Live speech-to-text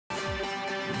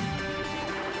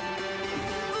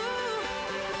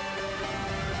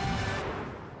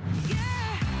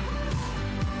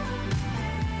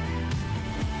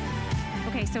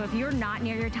So if you're not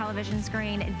near your television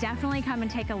screen, definitely come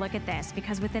and take a look at this,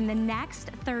 because within the next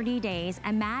 30 days,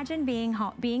 imagine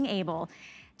being able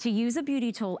to use a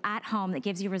beauty tool at home that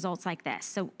gives you results like this.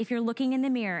 So if you're looking in the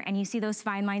mirror and you see those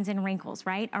fine lines and wrinkles,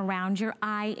 right, around your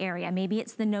eye area, maybe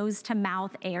it's the nose to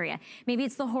mouth area, maybe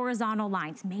it's the horizontal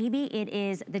lines, maybe it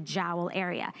is the jowl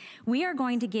area. We are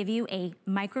going to give you a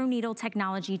microneedle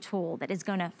technology tool that is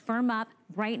gonna firm up,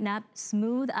 brighten up,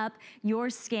 smooth up your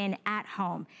skin at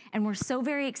home. And we're so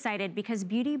very excited because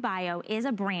Beauty Bio is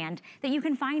a brand that you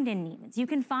can find in Neiman's, you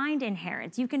can find in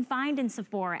Harrods, you can find in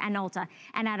Sephora and Ulta,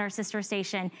 and at our sister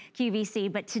station,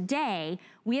 QVC. But today,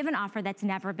 we have an offer that's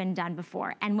never been done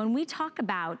before. And when we talk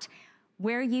about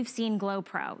where you've seen Glow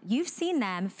Pro, you've seen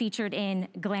them featured in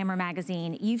Glamour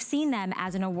magazine, you've seen them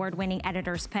as an award-winning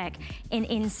editor's pick in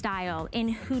InStyle,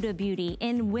 in Huda Beauty,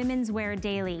 in Women's Wear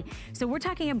Daily. So we're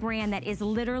talking a brand that is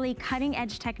literally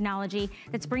cutting-edge technology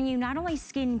that's bringing you not only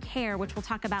skin care, which we'll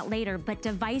talk about later, but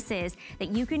devices that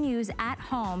you can use at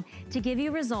home to give you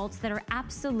results that are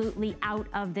absolutely out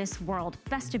of this world.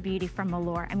 Best of Beauty from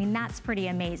Allure. I mean, that's pretty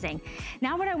amazing.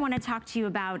 Now what I want to talk to you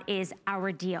about is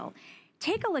our deal.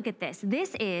 Take a look at this.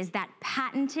 This is that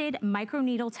patented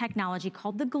microneedle technology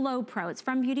called the Glow Pro. It's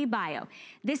from Beauty Bio.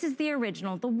 This is the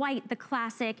original, the white, the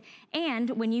classic.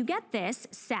 And when you get this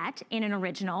set in an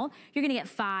original, you're gonna get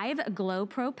 5 Glow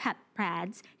Pro pep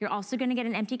pads. You're also gonna get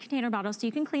an empty container bottle so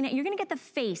you can clean it. You're gonna get the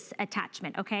face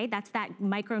attachment, okay? That's that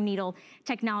microneedle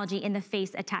technology in the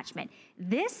face attachment.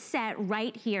 This set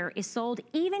right here is sold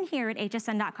even here at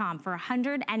hsn.com for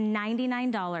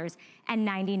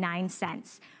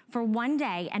 $199.99. For one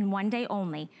day and one day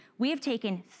only, we have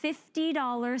taken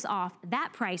 $50 off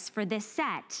that price for this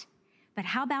set. But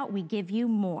how about we give you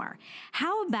more?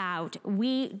 How about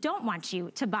we don't want you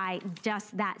to buy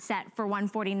just that set for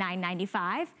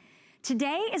 $149.95?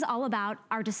 Today is all about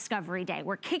our Discovery Day.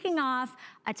 We're kicking off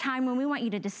a time when we want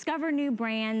you to discover new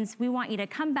brands. We want you to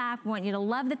come back. We want you to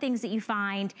love the things that you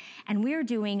find. And we're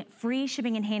doing free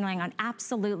shipping and handling on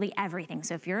absolutely everything.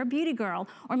 So if you're a beauty girl,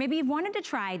 or maybe you've wanted to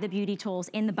try the beauty tools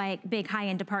in the big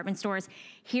high-end department stores,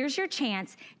 here's your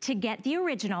chance to get the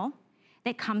original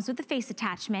that comes with the face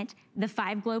attachment, the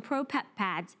 5 Glow Pro pep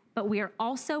pads, but we are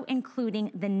also including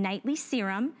the nightly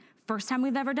serum. First time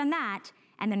we've ever done that.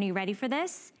 And then are you ready for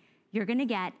this? You're gonna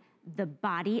get the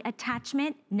body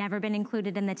attachment, never been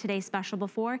included in the Today Special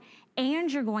before, and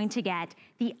you're going to get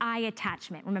the eye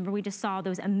attachment. Remember, we just saw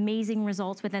those amazing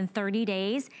results within 30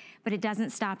 days, but it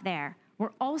doesn't stop there.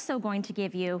 We're also going to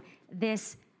give you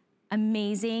this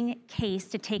amazing case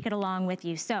to take it along with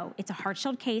you. So it's a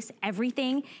hard-shelled case.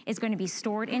 Everything is going to be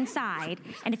stored inside.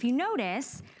 And if you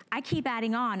notice, I keep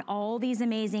adding on all these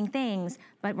amazing things,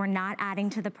 but we're not adding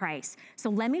to the price. So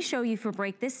let me show you, if we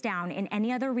break this down in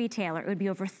any other retailer, it would be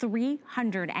over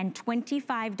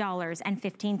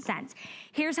 $325.15.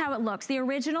 Here's how it looks. The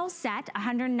original set,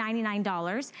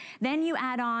 $199. Then you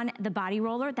add on the body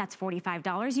roller, that's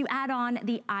 $45. You add on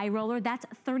the eye roller, that's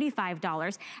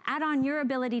 $35. Add on your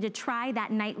ability to try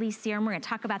that nightly serum. We're gonna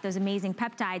talk about those amazing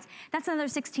peptides. That's another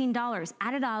 $16.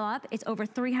 Add it all up, it's over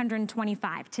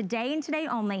 $325. Today and today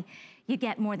only, you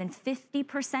get more than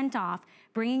 50% off,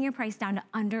 bringing your price down to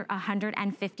under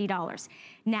 $150.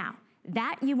 Now,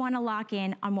 that you wanna lock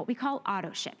in on what we call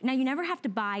auto ship. Now, you never have to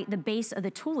buy the base of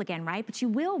the tool again, right? But you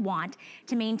will want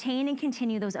to maintain and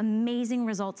continue those amazing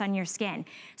results on your skin.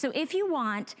 So if you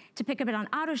want to pick up it on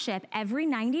auto ship every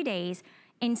 90 days,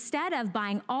 instead of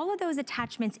buying all of those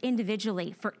attachments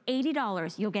individually for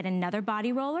 $80, you'll get another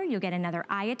body roller, you'll get another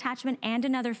eye attachment, and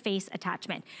another face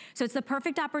attachment. So it's the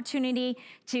perfect opportunity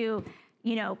to,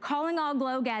 you know, calling all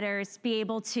glow getters, be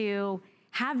able to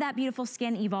have that beautiful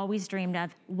skin that you've always dreamed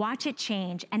of, watch it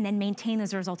change, and then maintain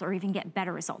those results or even get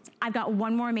better results. I've got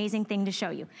one more amazing thing to show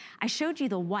you. I showed you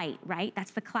the white, right? That's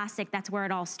the classic, that's where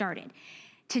it all started.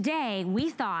 Today,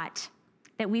 we thought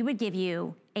that we would give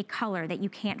you a color that you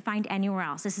can't find anywhere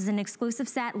else. This is an exclusive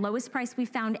set, lowest price we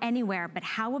found anywhere, but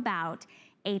how about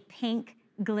a pink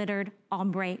glittered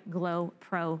ombre glow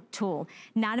pro tool?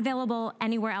 Not available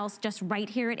anywhere else, just right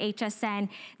here at HSN.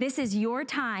 This is your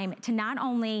time to not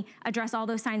only address all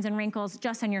those signs and wrinkles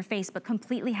just on your face, but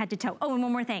completely head to toe. Oh, and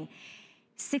one more thing.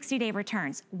 60-day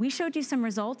returns. We showed you some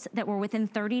results that were within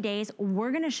 30 days.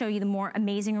 We're gonna show you the more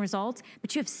amazing results,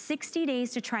 but you have 60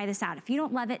 days to try this out. If you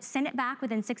don't love it, send it back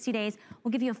within 60 days.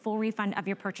 We'll give you a full refund of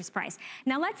your purchase price.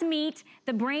 Now let's meet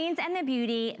the brains and the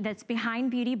beauty that's behind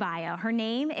Beauty Bio. Her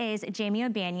name is Jamie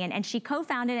O'Banion, and she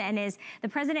co-founded and is the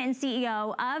president and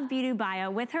CEO of Beauty Bio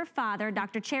with her father,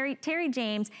 Dr. Terry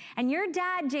James. And your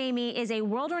dad, Jamie, is a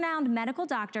world-renowned medical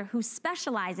doctor who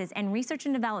specializes in research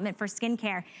and development for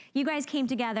skincare. You guys came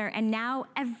together, and now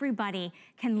everybody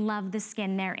can love the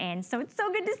skin they're in. So it's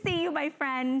so good to see you, my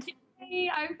friend.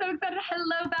 Hey, I'm so excited.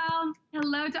 Hello, Val.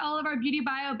 Hello to all of our Beauty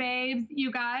Bio babes.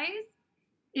 You guys,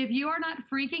 if you are not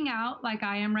freaking out like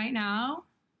I am right now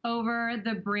over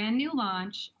the brand new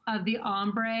launch of the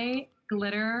Ombre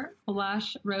Glitter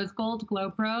Blush Rose Gold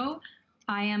Glow Pro,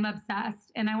 I am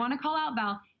obsessed. And I want to call out,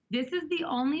 Val, this is the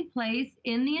only place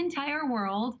in the entire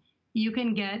world you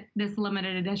can get this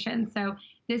limited edition. So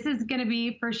this is going to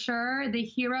be for sure the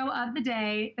hero of the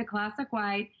day, the classic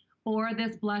white, or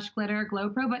this blush glitter glow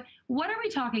pro. But what are we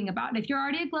talking about? If you're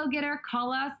already a glow getter,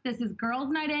 call us. This is girls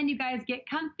night in. You guys get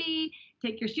comfy,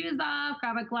 take your shoes off,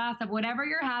 grab a glass of whatever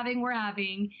you're having, we're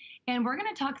having, and we're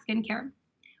going to talk skincare.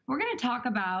 We're going to talk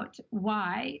about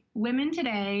why women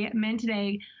today, men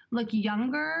today, look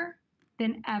younger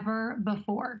than ever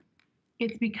before.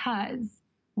 It's because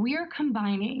we are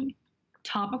combining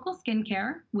topical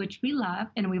skincare, which we love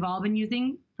and we've all been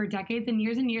using for decades and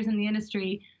years in the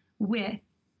industry, with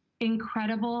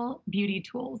incredible beauty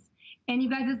tools. And you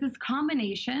guys, it's this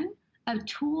combination of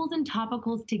tools and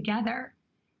topicals together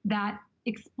that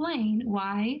explain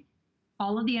why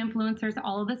all of the influencers,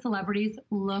 all of the celebrities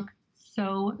look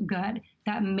so good.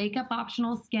 That makeup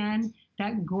optional skin,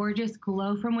 that gorgeous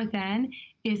glow from within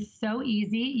is so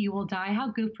easy. You will die how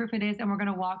goof proof it is. And we're going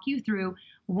to walk you through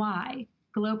why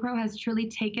Glow Pro has truly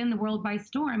taken the world by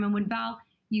storm. And when Val,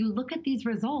 you look at these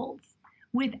results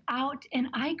without an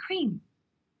eye cream,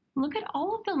 look at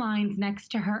all of the lines next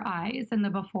to her eyes in the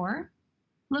before.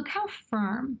 Look how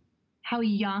firm, how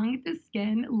young the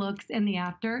skin looks in the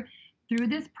after through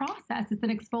this process. It's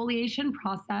an exfoliation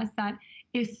process that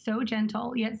is so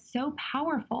gentle, yet so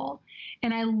powerful.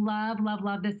 And I love, love,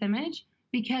 love this image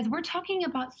because we're talking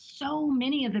about so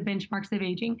many of the benchmarks of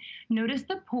aging. Notice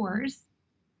the pores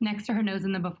next to her nose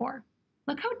in the before.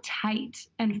 Look how tight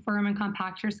and firm and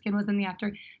compact her skin was in the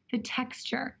after. The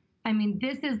texture. I mean,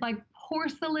 this is like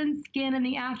porcelain skin in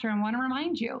the after. I want to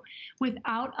remind you,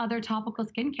 without other topical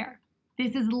skincare.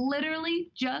 This is literally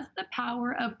just the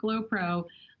power of Glow Pro.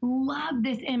 Love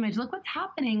this image. Look what's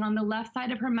happening on the left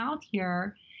side of her mouth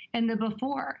here and the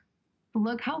before.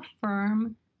 Look how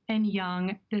firm and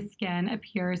young the skin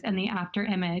appears in the after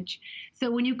image.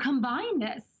 So when you combine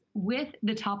this with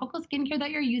the topical skincare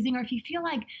that you're using, or if you feel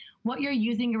like what you're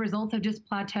using, your results have just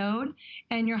plateaued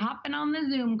and you're hopping on the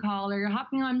Zoom call or you're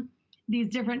hopping on these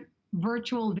different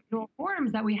virtual visual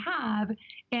forums that we have,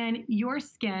 and your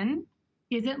skin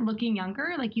isn't looking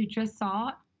younger like you just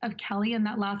saw of Kelly in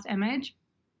that last image,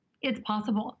 it's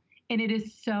possible. And it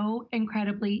is so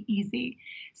incredibly easy.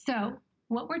 So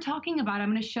what we're talking about, I'm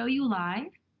going to show you live.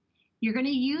 You're going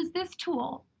to use this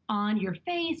tool on your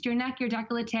face, your neck, your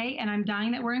décolleté, and I'm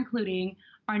dying that we're including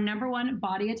our #1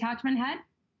 body attachment head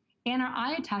and our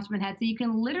eye attachment head. So you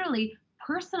can literally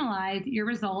personalize your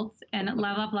results and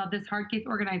love this hard case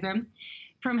organizer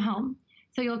from home.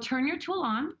 So you'll turn your tool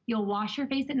on, you'll wash your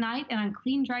face at night, and on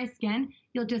clean, dry skin,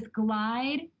 you'll just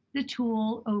glide the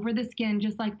tool over the skin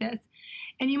just like this.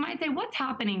 And you might say, what's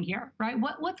happening here, right?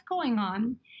 What's going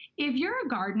on? If you're a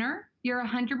gardener, you're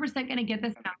 100% going to get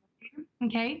this analogy,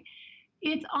 okay?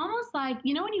 It's almost like,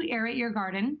 you know, when you aerate your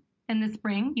garden in the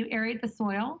spring, you aerate the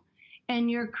soil and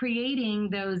you're creating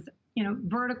those, you know,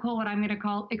 vertical, what I'm going to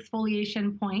call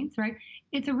exfoliation points, right?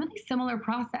 It's a really similar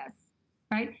process,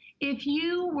 right? If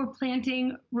you were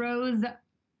planting rose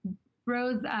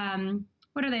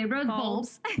what are they? Rose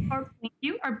bulbs, or thank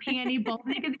you, or peony bulbs.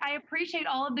 Because I appreciate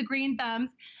all of the green thumbs.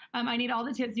 I need all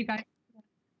the tips, you guys.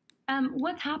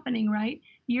 What's happening, right?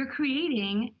 You're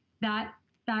creating that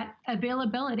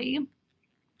availability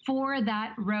for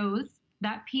that rose,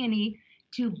 that peony,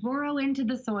 to burrow into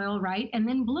the soil, right, and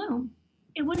then bloom.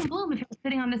 It wouldn't bloom if it was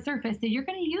sitting on the surface. So you're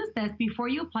going to use this before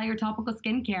you apply your topical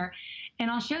skincare,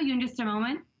 and I'll show you in just a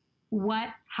moment what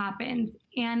happens.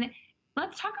 And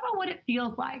let's talk about what it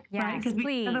feels like, right? Because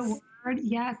we know the word,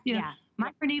 yes, you know,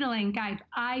 microneedling, guys.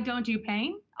 I don't do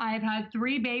pain. I've had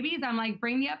 3 babies. I'm like,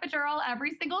 bring the epidural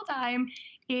every single time.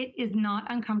 It is not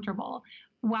uncomfortable.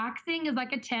 Waxing is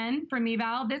like a 10 for me,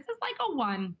 Val. This is like a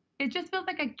 1. It just feels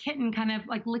like a kitten kind of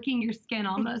like licking your skin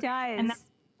almost. It does. And that's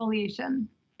exfoliation.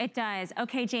 It does.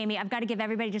 Okay, Jamie, I've got to give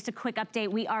everybody just a quick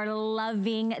update. We are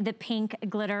loving the pink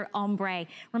glitter ombre.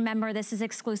 Remember, this is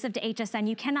exclusive to HSN.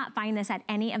 You cannot find this at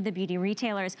any of the beauty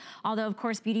retailers, although, of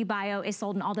course, Beauty Bio is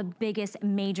sold in all the biggest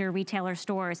major retailer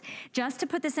stores. Just to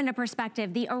put this into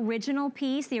perspective, the original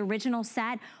piece, the original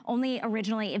set, only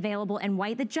originally available in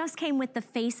white, that just came with the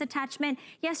face attachment.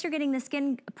 Yes, you're getting the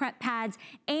skin prep pads,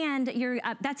 and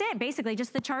that's it, basically,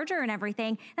 just the charger and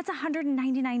everything. That's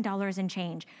 $199 and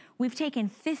change. We've taken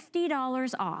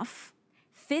 $50 off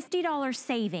 $50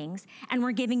 savings, and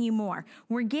we're giving you more.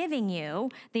 We're giving you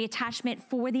the attachment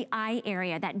for the eye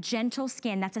area, that gentle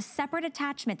skin. That's a separate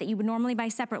attachment that you would normally buy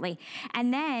separately.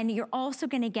 And then you're also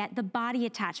gonna get the body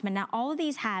attachment. Now, all of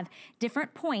these have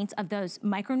different points of those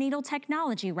microneedle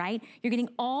technology, right? You're getting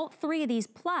all three of these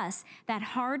plus that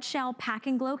hard shell pack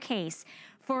and glow case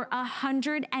for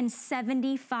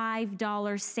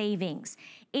 $175 savings.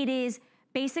 It is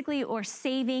basically, or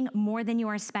saving more than you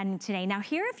are spending today. Now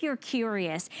here, if you're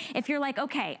curious, if you're like,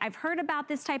 okay, I've heard about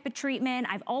this type of treatment,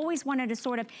 I've always wanted to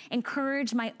sort of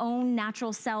encourage my own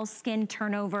natural cell skin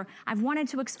turnover, I've wanted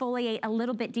to exfoliate a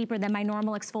little bit deeper than my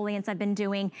normal exfoliants I've been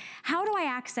doing, how do I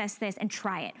access this and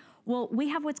try it? Well, we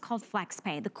have what's called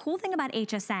FlexPay. The cool thing about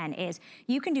HSN is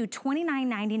you can do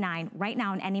 $29.99 right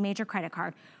now on any major credit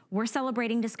card. We're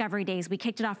celebrating Discovery Days. We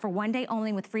kicked it off for one day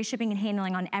only with free shipping and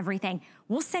handling on everything.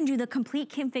 We'll send you the complete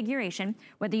configuration,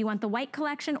 whether you want the white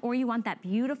collection or you want that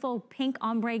beautiful pink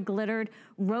ombre glittered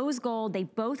rose gold. They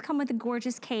both come with a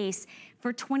gorgeous case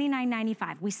for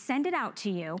 $29.95. We send it out to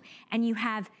you and you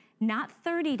have not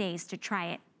 30 days to try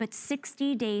it, but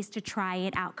 60 days to try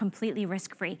it out completely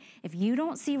risk-free. If you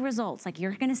don't see results like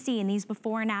you're gonna see in these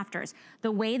before and afters,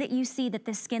 the way that you see that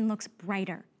the skin looks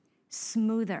brighter,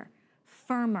 smoother,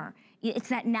 firmer, it's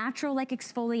that natural like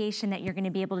exfoliation that you're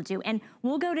gonna be able to do. And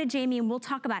we'll go to Jamie and we'll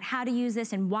talk about how to use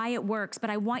this and why it works,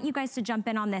 but I want you guys to jump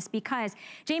in on this because,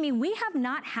 Jamie, we have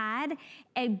not had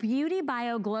a Beauty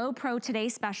Bio Glow Pro Today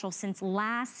special since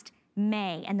last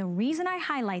May. And the reason I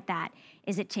highlight that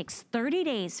is it takes 30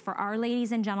 days for our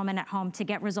ladies and gentlemen at home to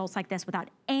get results like this without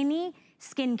any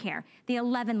skincare. The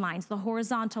 11 lines, the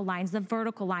horizontal lines, the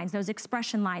vertical lines, those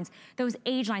expression lines, those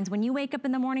age lines. When you wake up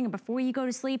in the morning or before you go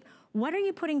to sleep, what are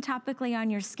you putting topically on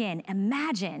your skin?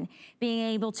 Imagine being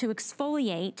able to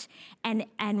exfoliate and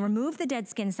remove the dead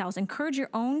skin cells, encourage your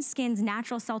own skin's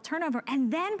natural cell turnover,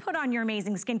 and then put on your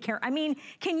amazing skincare. I mean,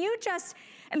 can you just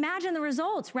imagine the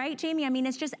results, right, Jamie? I mean,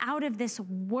 it's just out of this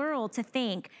world to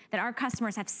think that our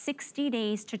customers have 60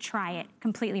 days to try it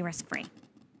completely risk-free.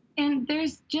 And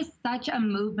there's just such a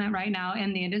movement right now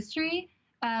in the industry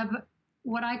of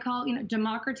what I call,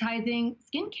 democratizing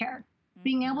skincare,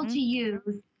 being able to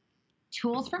use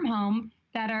tools from home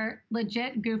that are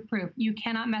legit goof-proof. You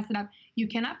cannot mess it up. You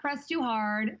cannot press too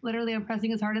hard. Literally, I'm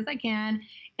pressing as hard as I can.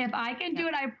 If I can do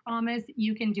it, I promise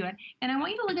you can do it. And I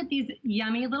want you to look at these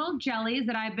yummy little jellies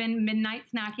that I've been midnight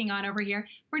snacking on over here.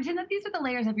 Pretend that these are the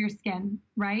layers of your skin,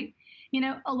 right?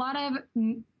 A lot of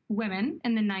women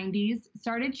in the 90s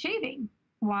started shaving.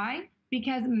 Why?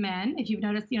 Because men, if you've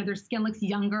noticed, their skin looks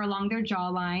younger along their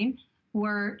jawline,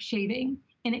 were shaving.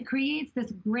 And it creates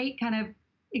this great kind of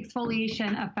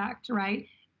exfoliation effect, right?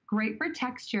 Great for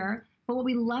texture. But what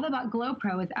we love about Glow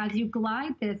Pro is as you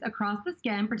glide this across the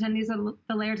skin, pretend these are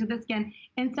the layers of the skin,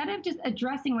 instead of just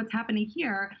addressing what's happening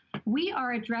here, we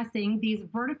are addressing these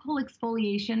vertical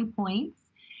exfoliation points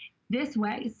this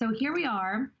way. So here we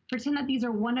are. Pretend that these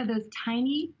are one of those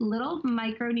tiny little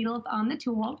micro needles on the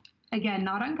tool. Again,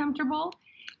 not uncomfortable.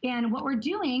 And what we're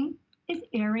doing is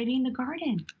aerating the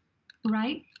garden,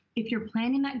 right? If you're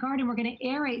planting that garden, we're going to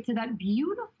aerate to that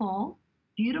beautiful,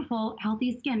 beautiful,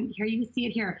 healthy skin. Here you can see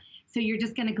it here. So you're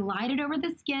just going to glide it over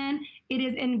the skin. It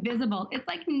is invisible. It's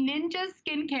like ninja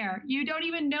skincare. You don't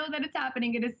even know that it's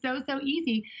happening. It is so, so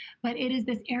easy. But it is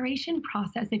this aeration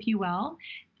process, if you will,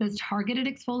 those targeted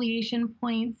exfoliation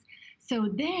points. So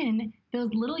then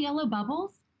those little yellow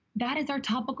bubbles, that is our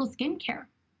topical skincare.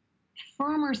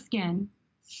 Firmer skin,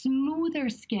 smoother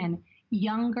skin,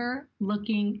 younger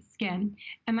looking skin.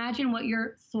 Imagine what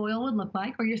your soil would look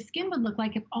like or your skin would look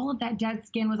like if all of that dead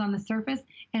skin was on the surface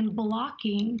and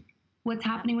blocking what's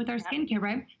happening with our skincare,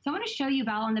 right? So I'm going to show you,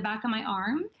 Val, on the back of my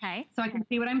arm, so I can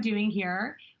see what I'm doing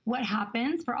here, what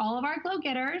happens for all of our glow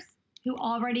getters who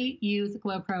already use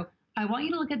Glow Pro. I want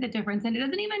you to look at the difference, and it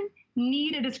doesn't even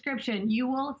need a description. You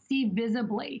will see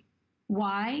visibly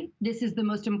why this is the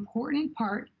most important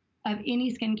part of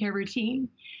any skincare routine.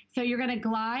 So you're gonna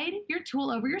glide your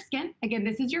tool over your skin. Again,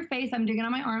 this is your face. I'm doing it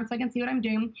on my arm so I can see what I'm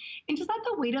doing. And just let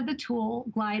the weight of the tool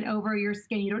glide over your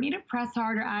skin. You don't need to press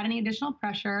hard or add any additional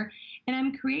pressure. And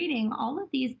I'm creating all of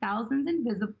these thousands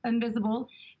invisible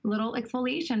little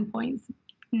exfoliation points.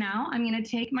 Now I'm gonna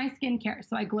take my skincare.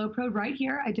 So I Glow Pro right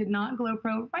here. I did not Glow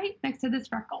Pro right next to this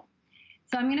freckle.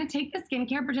 So I'm gonna take the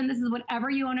skincare, pretend this is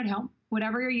whatever you own at home,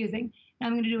 whatever you're using. And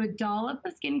I'm gonna do a dollop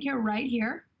of skincare right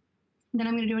here. Then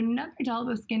I'm going to do another dollop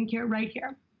of skincare right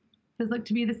here. Does it look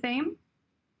to be the same?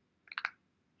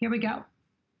 Here we go.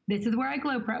 This is where I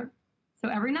Glow Pro. So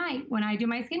every night when I do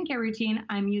my skincare routine,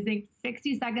 I'm using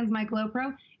 60 seconds my Glow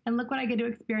Pro, and look what I get to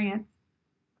experience.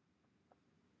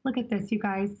 Look at this, you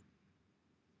guys.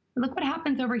 Look what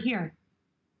happens over here.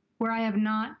 where I have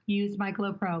not used my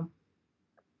Glow Pro.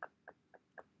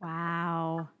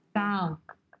 Wow. Wow.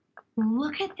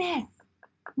 Look at this.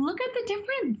 Look at the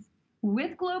difference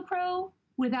with Glow Pro,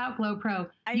 without Glow Pro.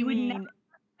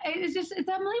 It's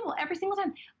unbelievable every single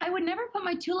time. I would never put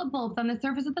my tulip bulbs on the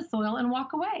surface of the soil and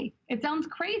walk away. It sounds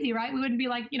crazy, right? We wouldn't be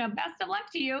like, best of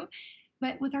luck to you.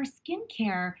 But with our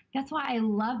skincare, that's why I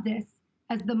love this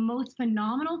as the most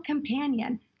phenomenal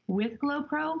companion with Glow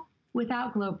Pro,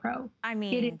 without Glow Pro.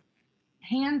 It is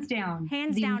hands down.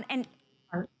 Hands down. And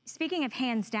speaking of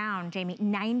hands down, Jamie,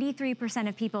 93%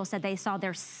 of people said they saw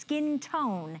their skin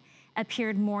tone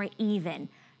appeared more even.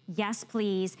 Yes,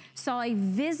 please. Saw a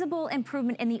visible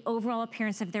improvement in the overall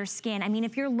appearance of their skin. I mean,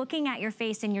 if you're looking at your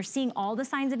face and you're seeing all the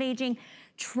signs of aging,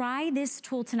 try this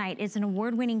tool tonight. It's an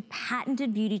award-winning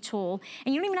patented beauty tool,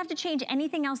 and you don't even have to change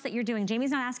anything else that you're doing.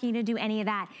 Jamie's not asking you to do any of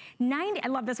that. I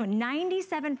love this one.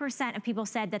 97% of people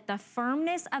said that the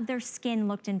firmness of their skin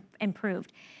looked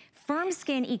improved. Firm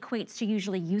skin equates to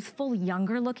usually youthful,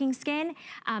 younger looking skin.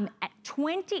 At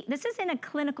 20, this is in a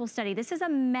clinical study. This is a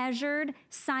measured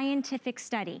scientific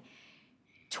study.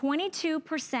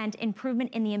 22%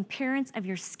 improvement in the appearance of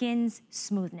your skin's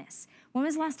smoothness. When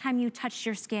was the last time you touched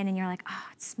your skin and you're like, oh,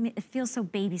 it feels so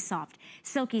baby soft,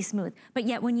 silky smooth. But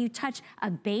yet when you touch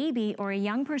a baby or a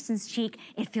young person's cheek,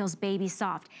 it feels baby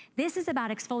soft. This is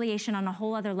about exfoliation on a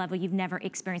whole other level you've never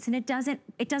experienced. And it doesn't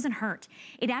hurt.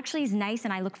 It actually is nice,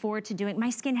 and I look forward to doing it. My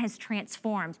skin has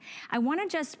transformed. I wanna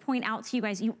just point out to you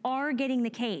guys, you are getting the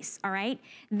case, all right?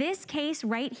 This case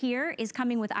right here is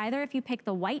coming with either if you pick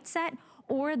the white set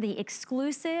or the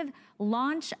exclusive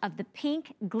launch of the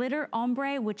pink glitter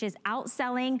ombre, which is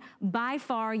outselling by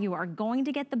far. You are going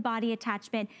to get the body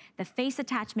attachment, the face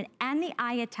attachment, and the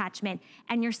eye attachment,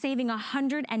 and you're saving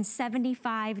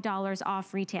 $175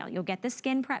 off retail. You'll get the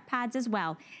skin prep pads as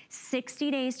well. 60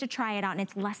 days to try it out, and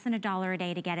it's less than $1 a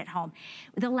day to get it home.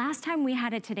 The last time we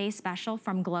had a Today Special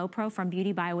from Glow Pro, from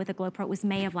Beauty Bio with a Glow Pro, was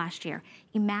May of last year.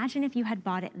 Imagine if you had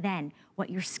bought it then, what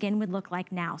your skin would look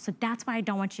like now. So that's why I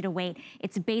don't want you to wait.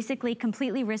 It's basically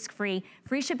completely risk-free,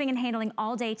 free shipping and handling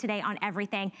all day today on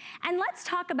everything. And let's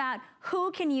talk about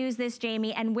who can use this,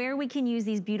 Jamie, and where we can use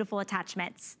these beautiful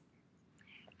attachments.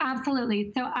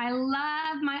 Absolutely. So I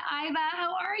love my Iva.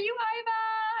 How are you,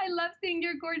 Iva? I love seeing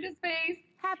your gorgeous face.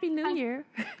 Happy New Year.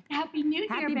 Happy New Year,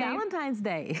 Happy babe. Valentine's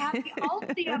Day. Happy all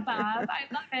of the above. I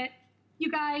love it.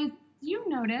 You guys, do you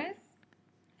notice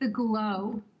the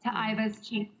glow to Iva's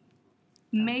cheeks?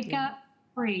 Makeup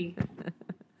free.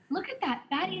 Look at that.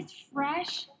 That is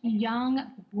fresh, young,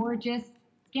 gorgeous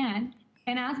skin.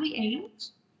 And as we age,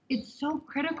 it's so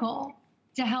critical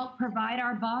to help provide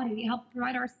our body, help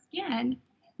provide our skin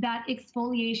that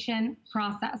exfoliation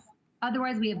process.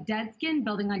 Otherwise, we have dead skin,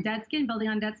 building on dead skin, building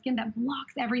on dead skin that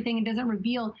blocks everything and doesn't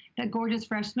reveal that gorgeous,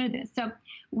 fresh smoothness. So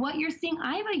what you're seeing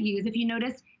Iva use, if you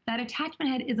notice, that attachment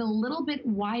head is a little bit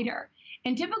wider.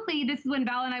 And typically, this is when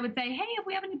Val and I would say, hey, if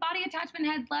we have any body attachment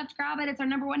heads left, grab it. It's our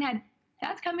 #1 head.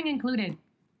 That's coming included,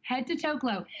 head to toe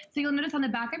glow. So you'll notice on the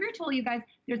back of your tool, you guys,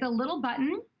 there's a little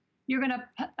button. You're gonna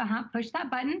push that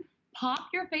button,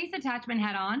 pop your face attachment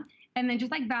head on, and then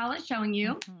just like Val is showing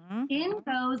you, in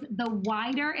goes the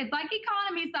wider, it's like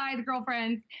economy size,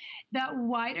 girlfriends, that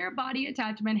wider body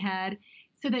attachment head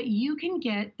so that you can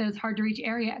get those hard to reach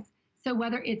areas. So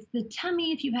whether it's the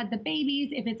tummy, if you've had the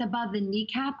babies, if it's above the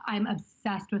kneecap, I'm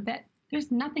obsessed with it. There's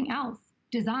nothing else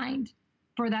designed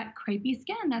for that crepey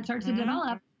skin that starts to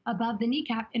develop above the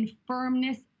kneecap in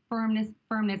firmness, firmness,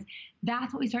 firmness.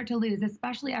 That's what we start to lose,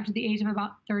 especially after the age of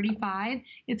about 35.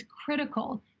 It's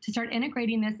critical to start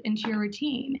integrating this into your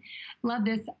routine. Love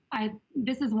this.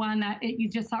 This is one that you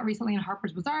just saw recently in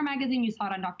Harper's Bazaar magazine. You saw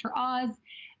it on Dr. Oz,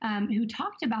 who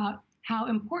talked about how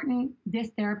important this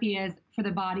therapy is for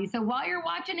the body. So while you're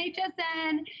watching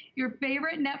HSN, your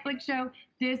favorite Netflix show,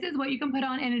 this is what you can put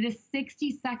on, and it is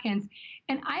 60 seconds.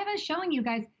 And I was showing you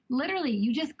guys, literally,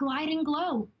 you just glide and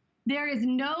glow. There is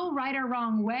no right or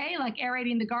wrong way, like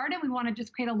aerating the garden. We want to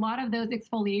just create a lot of those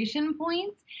exfoliation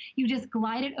points. You just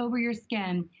glide it over your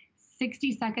skin.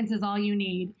 60 seconds is all you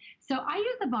need. So I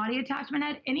use the body attachment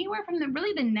head anywhere from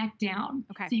really the neck down.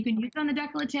 Okay. So you can use it on the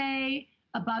décolleté,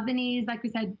 above the knees, like we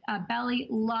said, belly,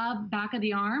 love, back of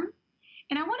the arm.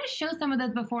 And I want to show some of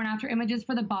those before and after images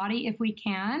for the body if we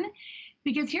can,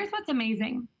 because here's what's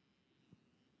amazing.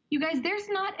 You guys, there's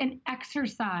not an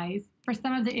exercise for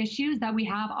some of the issues that we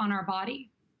have on our body,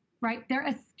 right? They're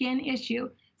a skin issue.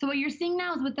 So what you're seeing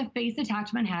now is with the face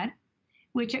attachment head,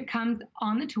 which it comes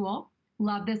on the tool.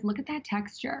 Love this. Look at that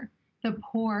texture, the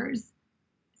pores,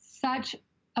 such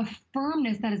a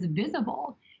firmness that is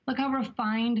visible. Look how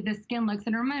refined the skin looks.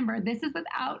 And remember, this is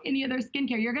without any other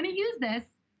skincare. You're going to use this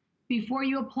before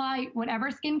you apply whatever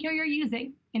skincare you're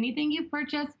using. Anything you've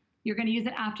purchased, you're going to use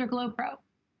it after Glow Pro.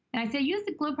 And I say use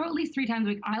the Glow Pro at least 3 times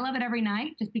a week. I love it every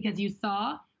night just because you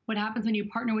saw what happens when you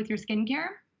partner with your skincare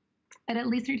at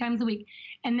least 3 times a week.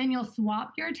 And then you'll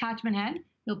swap your attachment head.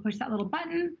 You'll push that little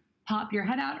button, pop your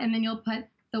head out, and then you'll put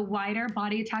the wider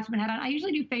body attachment head on. I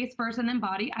usually do face first and then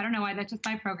body. I don't know why, that's just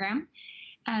my program.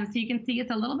 So you can see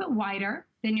it's a little bit wider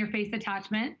than your face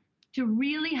attachment to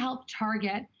really help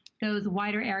target those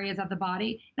wider areas of the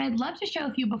body. And I'd love to show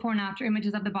a few before and after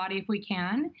images of the body if we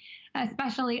can,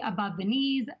 especially above the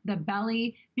knees, the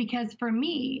belly, because for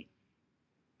me,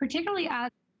 particularly as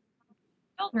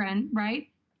children, right,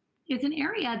 it's an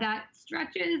area that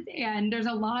stretches and there's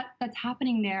a lot that's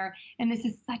happening there. And this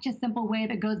is such a simple way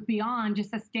that goes beyond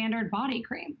just a standard body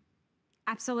cream.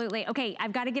 Absolutely. Okay,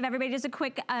 I've got to give everybody just a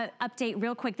quick update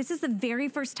real quick. This is the very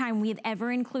first time we've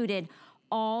ever included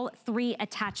all 3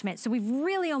 attachments. So we've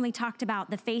really only talked about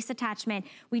the face attachment.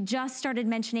 We just started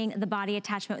mentioning the body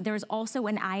attachment. There's also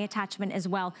an eye attachment as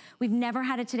well. We've never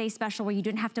had a Today Special where you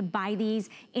didn't have to buy these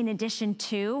in addition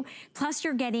to. Plus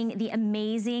you're getting the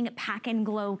amazing Pack and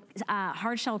Glow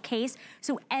hard shell case.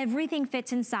 So everything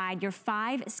fits inside. Your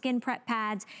 5 skin prep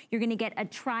pads. You're gonna get a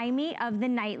Try Me of the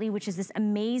Nightly, which is this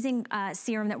amazing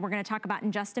serum that we're gonna talk about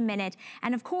in just a minute.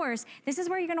 And of course, this is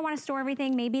where you're gonna wanna store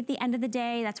everything. Maybe at the end of the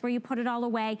day, that's where you put it all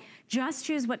away. Just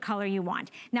choose what color you want.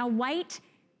 Now, white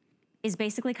is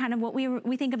basically kind of what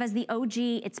we think of as the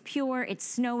OG. It's pure, it's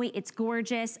snowy, it's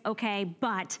gorgeous, okay,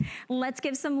 but let's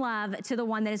give some love to the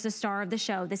one that is the star of the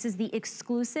show. This is the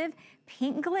exclusive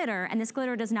pink glitter, and this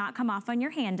glitter does not come off on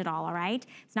your hand at all right?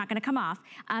 It's not gonna come off.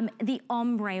 The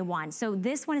ombre one. So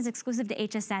this one is exclusive to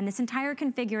HSN. This entire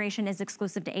configuration is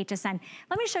exclusive to HSN.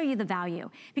 Let me show you the value,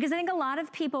 because I think a lot of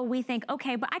people, we think,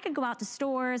 okay, but I could go out to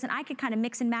stores and I could kind of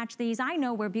mix and match these. I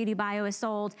know where Beauty Bio is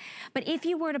sold, but if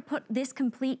you were to put this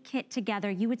complete kit together,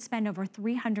 you would spend over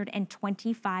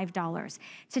 $325.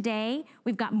 Today,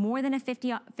 we've got more than a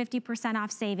 50%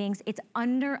 off savings. It's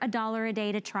under $1 a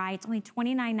day to try. It's only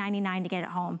 $29.99 to get it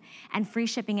home, and free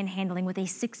shipping and handling with a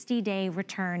 60-day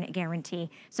return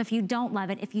guarantee. So if you don't love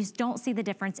it, if you don't see the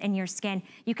difference in your skin,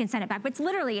 you can send it back. But it's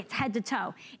literally, it's head to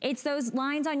toe. It's those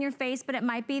lines on your face, but it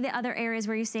might be the other areas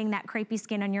where you're seeing that crepey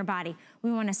skin on your body.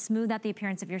 We wanna smooth out the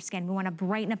appearance of your skin. We wanna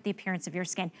brighten up the appearance of your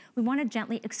skin. We wanna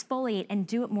gently exfoliate and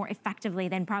do it more effectively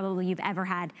than probably you've ever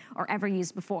had or ever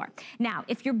used before. Now,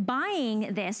 if you're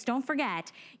buying this, don't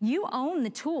forget, you own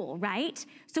the tool, right?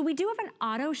 So we do have an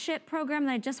auto ship program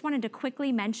that I just wanted to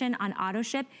quickly mention on auto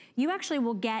ship. You actually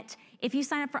will get, if you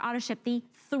sign up for auto ship, the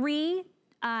 3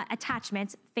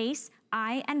 attachments, face,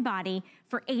 eye, and body,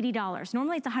 for $80.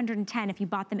 Normally it's $110 if you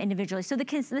bought them individually. So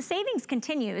the savings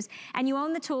continues, and you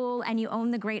own the tool and you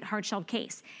own the great hard-shelled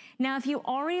case. Now, if you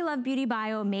already love Beauty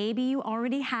Bio, maybe you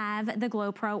already have the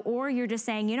Glow Pro, or you're just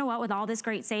saying, you know what, with all this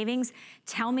great savings,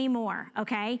 tell me more,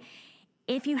 okay?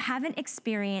 If you haven't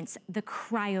experienced the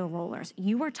cryo rollers,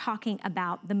 you are talking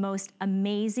about the most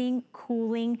amazing,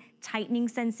 cooling, tightening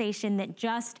sensation that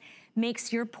just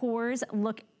makes your pores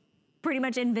look pretty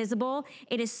much invisible.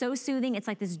 It is so soothing. It's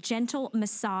like this gentle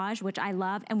massage, which I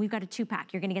love. And we've got a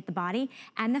 2-pack. You're gonna get the body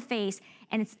and the face,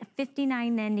 and it's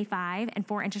 $59.95 and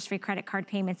 4 interest-free credit card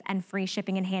payments and free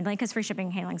shipping and handling, because free shipping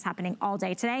and handling is happening all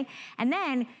day today. And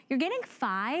then you're getting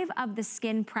 5 of the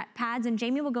skin prep pads, and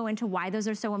Jamie will go into why those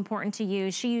are so important to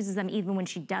use. She uses them even when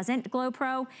she doesn't Glow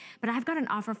Pro, but I've got an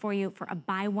offer for you for a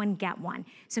buy one, get one.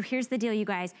 So here's the deal, you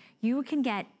guys. You can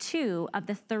get 2 of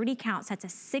the 30 count sets, a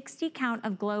 60 count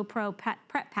of Glow Pro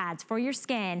prep pads for your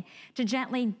skin to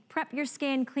gently prep your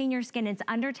skin, clean your skin. It's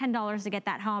under $10 to get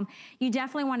that home. You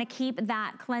definitely want to keep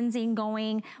that cleansing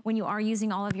going when you are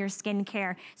using all of your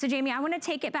skincare. So Jamie, I want to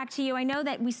take it back to you. I know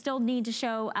that we still need to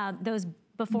show those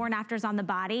before and afters on the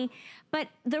body, but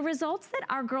the results that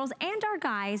our girls and our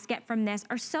guys get from this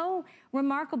are so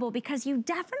remarkable, because you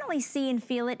definitely see and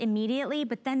feel it immediately,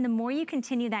 but then the more you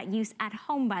continue that use at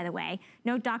home, by the way,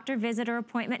 no doctor visit or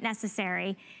appointment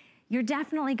necessary, you're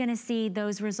definitely gonna see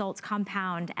those results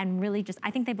compound and really just,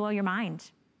 I think they blow your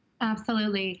mind.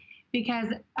 Absolutely, because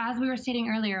as we were stating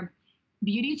earlier,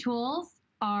 beauty tools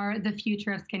are the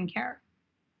future of skincare.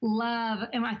 Love,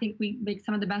 and I think we make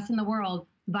some of the best in the world,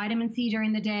 vitamin C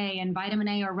during the day and vitamin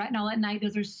A or retinol at night.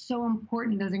 Those are so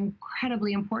important. Those are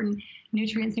incredibly important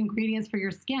nutrients, ingredients for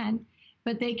your skin,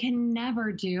 but they can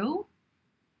never do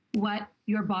what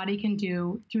your body can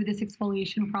do through this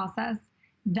exfoliation process.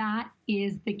 That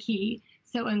is the key.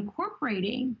 So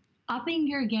incorporating, upping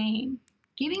your game,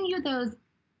 giving you those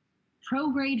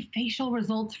pro-grade facial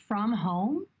results from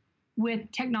home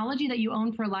with technology that you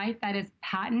own for life that is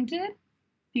patented,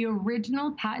 the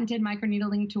original patented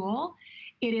microneedling tool,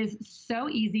 It is so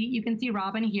easy. You can see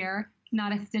Robin here,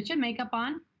 not a stitch of makeup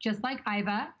on, just like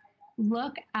Iva.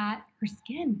 Look at her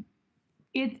skin.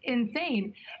 It's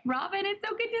insane. Robin, it's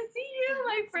so good to see you,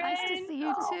 my friend. Nice to see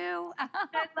you too. I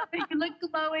love it. You look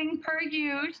glowing per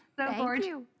usual. So gorgeous.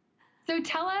 Thank you. So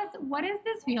tell us, what does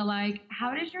this feel like?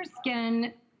 How does your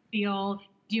skin feel?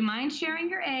 Do you mind sharing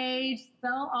your age?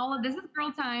 Spell all of this is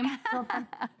girl time.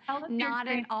 Not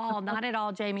at all, not at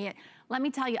all, Jamie. Let me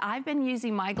tell you, I've been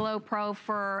using my Glow Pro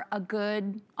for a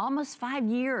good almost 5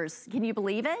 years. Can you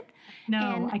believe it? No,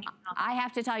 and I cannot. I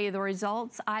have to tell you, the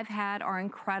results I've had are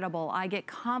incredible. I get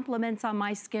compliments on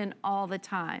my skin all the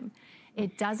time.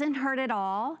 It doesn't hurt at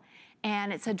all.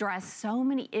 And it's addressed so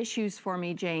many issues for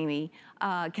me, Jamie.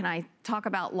 Can I talk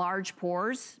about large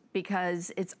pores?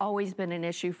 Because it's always been an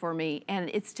issue for me, and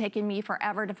it's taken me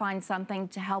forever to find something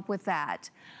to help with that.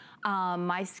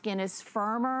 My skin is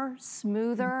firmer,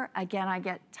 smoother. Again, I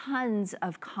get tons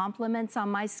of compliments on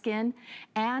my skin,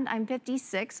 and I'm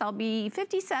 56. I'll be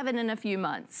 57 in a few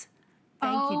months.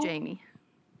 Thank you, Jamie.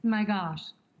 My gosh,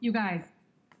 you guys,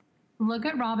 look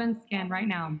at Robin's skin right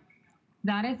now.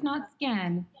 That is not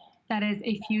skin that is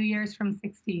a few years from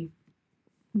 60.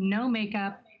 No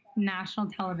makeup, national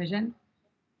television.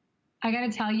 I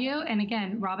gotta tell you, and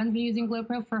again, Robin's been using Glow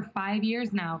Pro for 5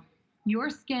 years now. Your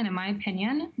skin, in my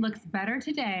opinion, looks better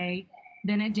today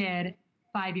than it did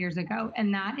 5 years ago.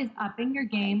 And that is upping your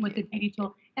game with the beauty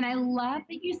tool. And I love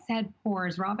that you said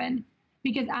pores, Robin,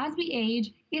 because as we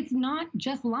age, it's not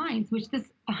just lines, which this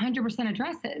 100%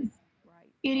 addresses.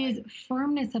 It is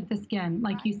firmness of the skin,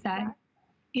 like you said.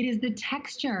 It is the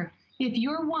texture. If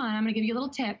you're one, I'm gonna give you a little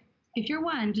tip. If you're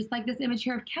one, just like this image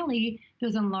here of Kelly,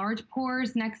 those enlarged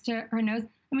pores next to her nose,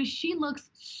 I mean, she looks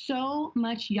so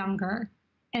much younger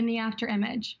in the after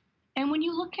image. And when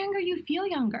you look younger, you feel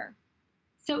younger.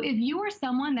 So if you are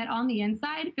someone that on the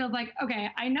inside feels like, okay,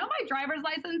 I know my driver's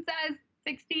license says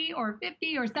 60 or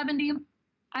 50 or 70,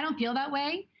 I don't feel that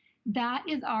way. That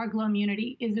is our Glow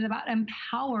immunity. Is it about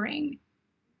empowering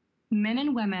men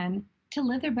and women to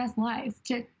live their best lives,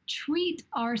 to treat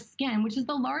our skin, which is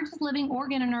the largest living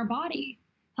organ in our body,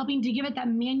 helping to give it that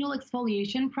manual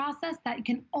exfoliation process that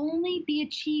can only be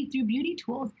achieved through beauty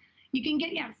tools. You can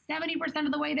get 70%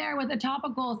 of the way there with a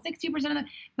topical, 60% of the,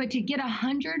 but to get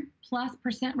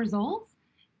 100+% results,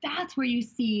 that's where you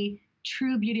see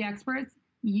true beauty experts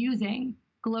using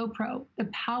Glow Pro, the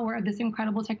power of this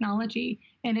incredible technology.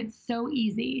 And it's so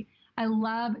easy. I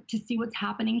love to see what's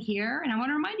happening here. And I want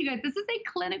to remind you guys, this is a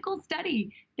clinical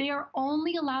study. They are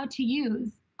only allowed to use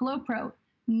Glow Pro.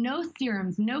 No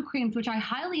serums, no creams, which I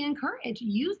highly encourage.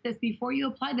 Use this before you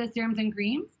apply those serums and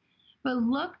creams. But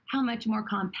look how much more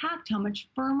compact, how much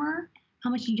firmer, how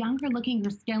much younger looking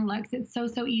your skin looks. It's so,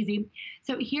 so easy.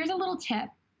 So here's a little tip.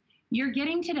 You're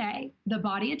getting today the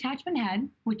body attachment head,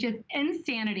 which is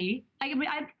insanity. This is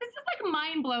like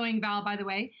mind-blowing, Val, by the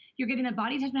way. You're getting the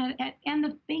body attachment head and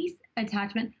the face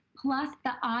attachment, plus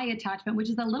the eye attachment, which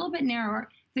is a little bit narrower.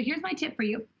 So here's my tip for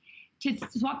you. To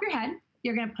swap your head,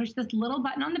 you're gonna push this little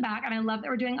button on the back, and I love that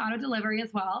we're doing auto delivery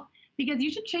as well, because you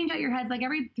should change out your heads like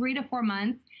every 3 to 4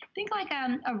 months. Think like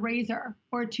a razor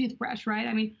or a toothbrush, right?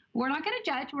 I mean, we're not gonna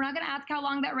judge. We're not gonna ask how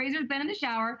long that razor's been in the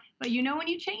shower, but you know when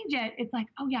you change it, it's like,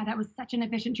 oh yeah, that was such an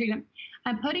efficient treatment.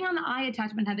 I'm putting on the eye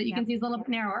attachment head that you can see is a little bit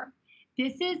narrower.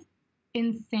 This is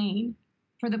insane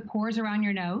for the pores around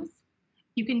your nose.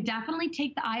 You can definitely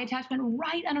take the eye attachment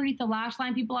right underneath the lash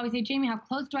line. People always say, Jamie, how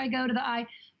close do I go to the eye?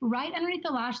 Right underneath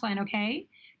the lash line, okay?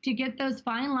 To get those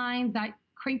fine lines, that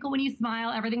crinkle when you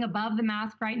smile, everything above the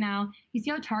mask right now. You see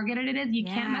how targeted it is? You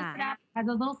can't mess it up. It has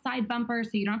those little side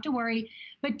bumpers, so you don't have to worry.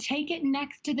 But take it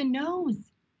next to the nose.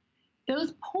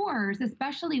 Those pores,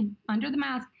 especially under the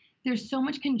mask, there's so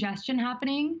much congestion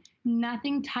happening.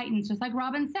 Nothing tightens. Just like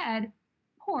Robin said,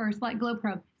 pores like Glow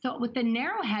Pro. So with the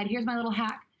narrow head, here's my little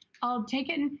hack. I'll take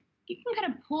it and you can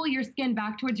kind of pull your skin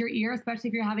back towards your ear, especially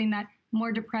if you're having that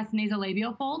more depressed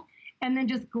nasolabial fold, and then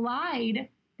just glide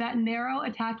that narrow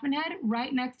attachment head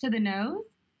right next to the nose.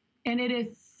 And it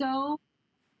is so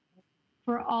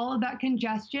for all of that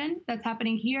congestion that's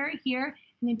happening here, here,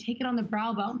 and then take it on the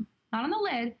brow bone, not on the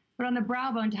lid, but on the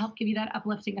brow bone to help give you that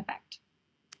uplifting effect.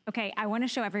 Okay, I wanna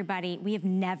show everybody, we have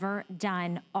never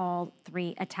done all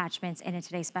 3 attachments in a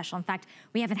Today Special. In fact,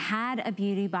 we haven't had a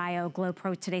Beauty Bio Glow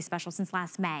Pro Today Special since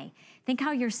last May. Think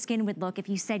how your skin would look if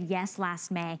you said yes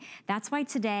last May. That's why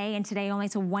today and today only,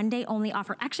 it's a 1-day only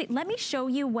offer. Actually, let me show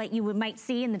you what you might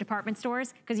see in the department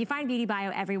stores, because you find Beauty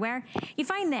Bio everywhere. You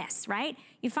find this, right?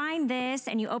 You find this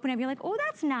and you open it up, you're like, oh,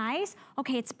 that's nice.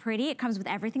 Okay, it's pretty, it comes with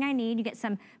everything I need. You get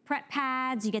some prep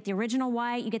pads, you get the original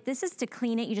white, you get, this is to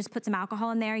clean it, you just put some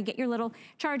alcohol in there, you get your little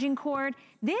charging cord.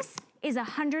 This is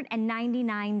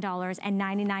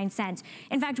 $199.99.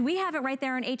 In fact, we have it right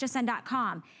there on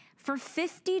hsn.com. For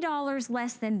 $50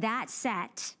 less than that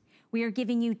set, we are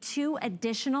giving you 2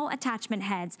 additional attachment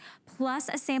heads, plus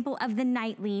a sample of the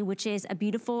Nightly, which is a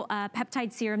beautiful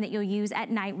peptide serum that you'll use at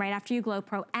night right after you Glow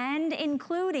Pro, and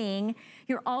including,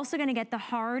 you're also gonna get the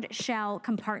hard shell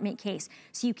compartment case.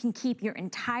 So you can keep your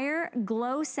entire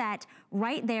Glow set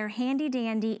right there, handy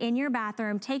dandy in your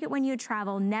bathroom. Take it when you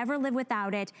travel, never live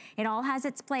without it. It all has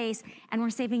its place, and we're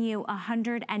saving you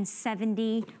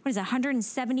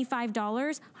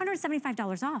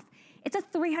 $175 off. It's a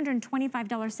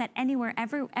 $325 set anywhere,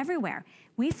 everywhere.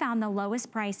 We found the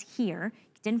lowest price here.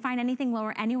 Didn't find anything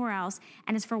lower anywhere else,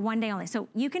 and it's for one day only. So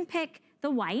you can pick the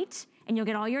white, and you'll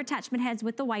get all your attachment heads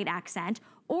with the white accent,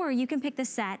 or you can pick the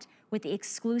set with the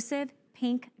exclusive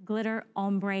pink glitter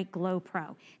ombre Glow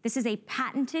Pro. This is a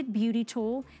patented beauty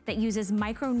tool that uses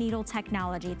microneedle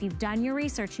technology. If you've done your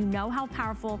research, you know how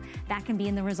powerful that can be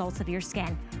in the results of your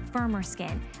skin. Firmer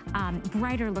skin,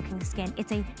 brighter looking skin.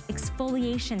 It's a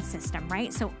exfoliation system,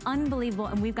 right? So unbelievable,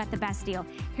 and we've got the best deal.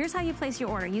 Here's how you place your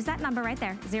order. Use that number right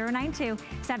there,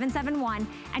 092-771,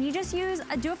 and you just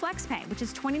do a flex pay, which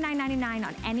is $29.99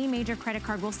 on any major credit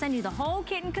card. We'll send you the whole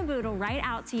kit and caboodle right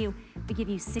out to you. We give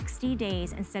you 60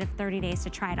 days instead of 30 days to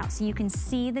try it out, so you can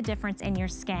see the difference in your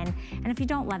skin. And if you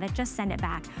don't love it, just send it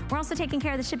back. We're also taking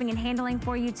care of the shipping and handling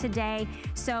for you today.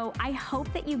 So I hope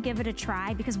that you give it a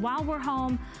try, because while we're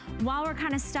home, while we're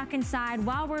kind of stuck inside,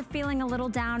 while we're feeling a little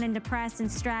down and depressed and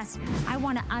stressed, I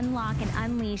want to unlock and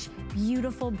unleash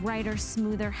beautiful, brighter,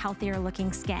 smoother, healthier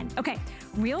looking skin. Okay,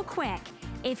 real quick,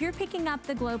 if you're picking up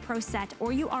the Glow Pro set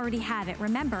or you already have it,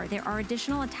 remember there are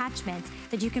additional attachments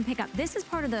that you can pick up. This is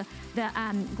part of the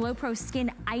Glow Pro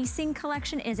Skin Icing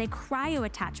Collection. It is a cryo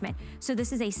attachment. So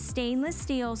this is a stainless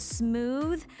steel,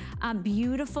 smooth,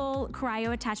 beautiful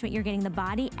cryo attachment. You're getting the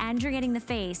body and you're getting the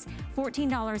face.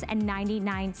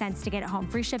 $14.99 to get it home.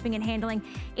 Free shipping and handling.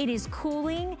 It is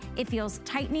cooling. It feels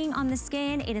tightening on the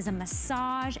skin. It is a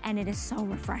massage, and it is so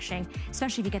refreshing,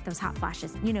 especially if you get those hot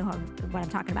flashes. You know what I'm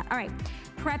talking about. All right.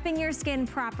 Prepping your skin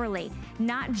properly,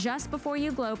 not just before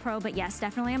you Glow Pro, but yes,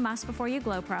 definitely a must before you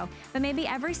Glow Pro, but maybe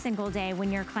every single day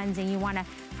when you're cleansing, you wanna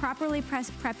properly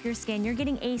prep your skin. You're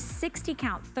getting a 60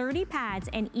 count, 30 pads,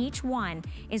 and each one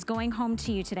is going home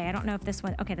to you today. I don't know if this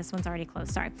one, okay, this one's already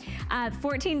closed, sorry.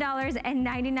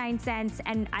 $14.99,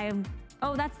 and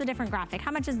oh, that's the different graphic.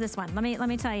 How much is this one? Let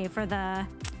me tell you, for the,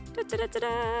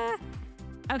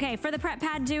 okay, for the Prep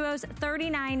Pad Duos,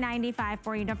 $39.95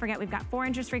 for you. Don't forget, we've got 4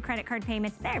 interest-free credit card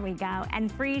payments. There we go.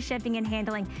 And free shipping and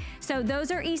handling. So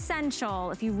those are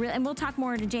essential. If you really, and we'll talk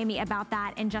more to Jamie about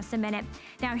that in just a minute.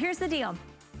 Now, here's the deal.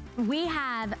 We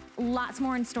have lots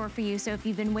more in store for you. So if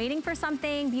you've been waiting for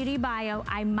something, Beauty Bio,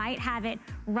 I might have it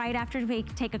right after we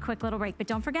take a quick little break. But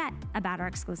don't forget about our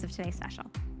exclusive Today Special.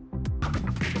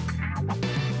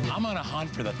 I'm on a hunt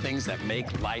for the things that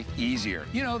make life easier.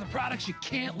 You know, the products you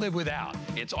can't live without.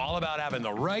 It's all about having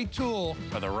the right tool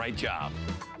for the right job.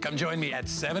 Come join me at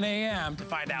 7 a.m. to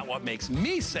find out what makes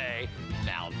me say,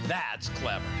 now that's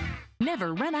clever.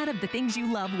 Never run out of the things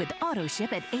you love with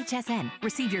AutoShip at HSN.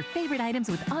 Receive your favorite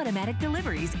items with automatic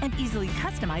deliveries and easily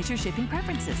customize your shipping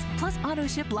preferences. Plus,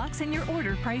 AutoShip locks in your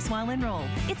order price while enrolled.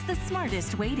 It's the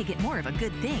smartest way to get more of a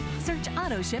good thing. Search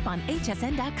AutoShip on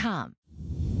hsn.com.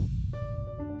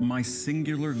 My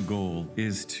singular goal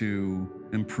is to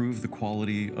improve the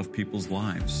quality of people's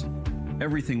lives.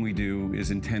 Everything we do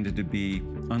is intended to be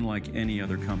unlike any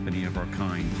other company of our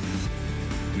kind.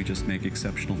 We just make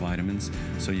exceptional vitamins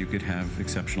so you could have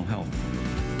exceptional health.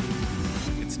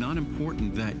 It's not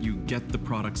important that you get the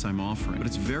products I'm offering, but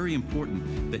it's very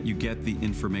important that you get the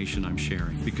information I'm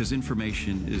sharing, because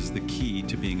information is the key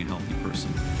to being a healthy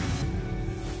person.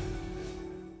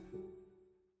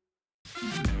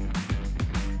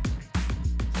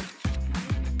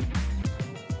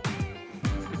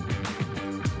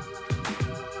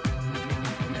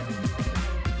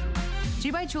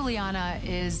 Juliana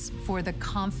is for the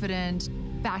confident,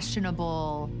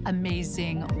 fashionable,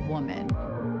 amazing woman.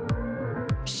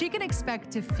 She can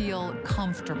expect to feel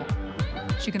comfortable.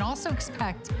 She can also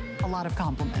expect a lot of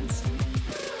compliments.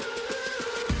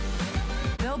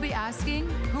 They'll be asking,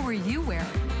 who are you wearing?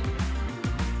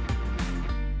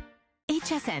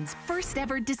 HSN's first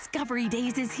ever Discovery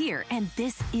Days is here, and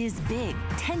this is big.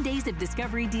 10 days of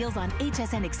Discovery deals on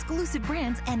HSN exclusive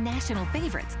brands and national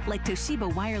favorites, like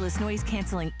Toshiba wireless noise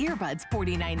canceling earbuds,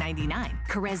 $49.99.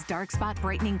 Carez Dark Spot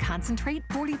Brightening Concentrate,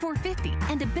 $44.50.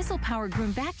 And Abyssal Power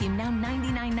Groom Vacuum, now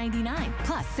 $99.99.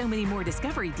 Plus, so many more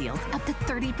Discovery deals, up to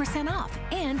 30% off.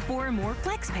 And 4 more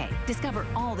FlexPay. Discover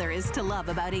all there is to love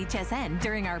about HSN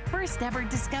during our first ever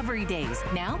Discovery Days,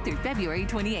 now through February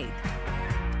 28th.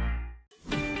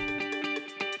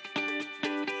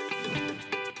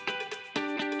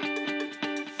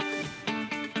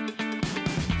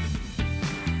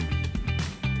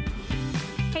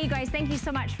 Hey, you guys, thank you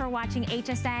so much for watching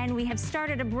HSN. We have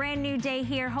started a brand new day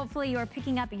here. Hopefully you're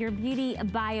picking up your Beauty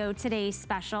Bio Today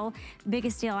special.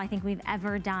 Biggest deal I think we've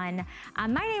ever done. My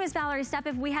name is Valerie Stepp.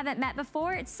 If we haven't met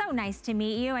before, it's so nice to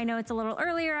meet you. I know it's a little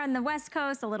earlier on the West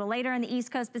Coast, a little later on the East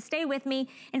Coast, but stay with me.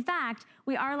 In fact,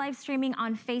 we are live streaming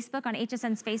on Facebook, on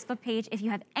HSN's Facebook page. If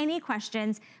you have any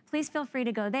questions, please feel free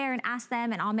to go there and ask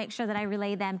them, and I'll make sure that I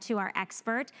relay them to our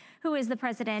expert, who is the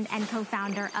president and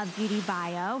co-founder of Beauty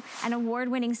Bio, an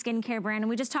award-winning skincare brand. And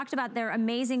we just talked about their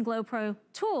amazing Glow Pro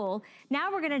tool.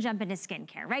 Now we're gonna jump into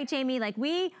skincare, right, Jamie? Like,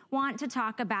 we want to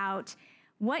talk about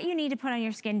what you need to put on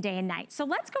your skin day and night. So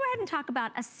let's go ahead and talk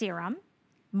about a serum,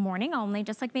 morning only,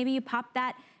 just like maybe you pop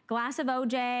that glass of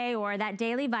OJ or that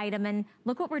daily vitamin.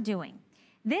 Look what we're doing.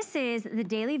 This is the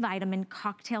Daily Vitamin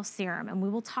Cocktail Serum, and we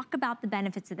will talk about the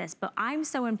benefits of this, but I'm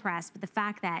so impressed with the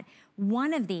fact that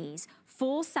one of these,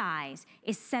 full size,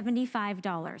 is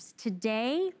 $75.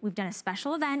 Today, we've done a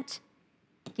special event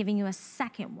giving you a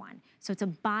second one. So it's a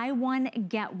buy one,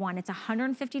 get one. It's a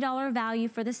 $150 value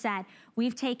for the set.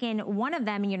 We've taken one of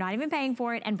them, and you're not even paying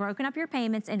for it, and broken up your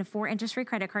payments into 4 interest-free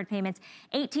credit card payments,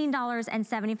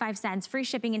 $18.75, free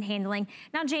shipping and handling.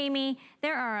 Now, Jamie,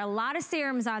 there are a lot of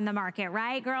serums on the market,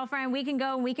 right, girlfriend? We can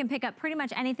go and we can pick up pretty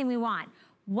much anything we want.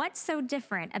 What's so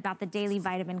different about the Daily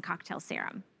Vitamin Cocktail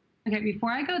Serum? Okay,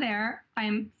 before I go there, I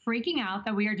am freaking out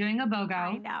that we are doing a BOGO.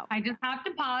 I know. I just have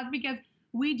to pause because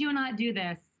we do not do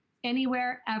this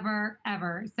anywhere, ever,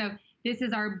 ever. So this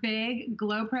is our big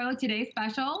Glow Pro Today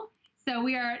special. So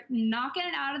we are knocking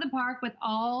it out of the park with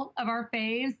all of our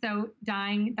faves. So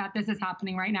dying that this is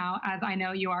happening right now, as I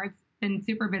know you are. It's been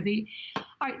super busy. All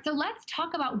right, so let's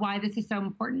talk about why this is so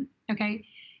important, okay?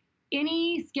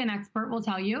 Any skin expert will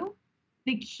tell you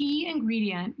the key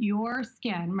ingredient your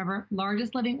skin, remember,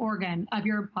 largest living organ of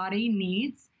your body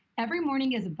needs every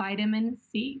morning is vitamin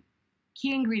C.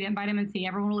 Key ingredient, vitamin C.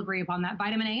 Everyone will agree upon that.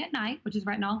 Vitamin A at night, which is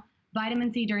retinol.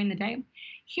 Vitamin C during the day.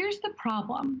 Here's the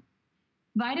problem.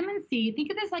 Vitamin C, think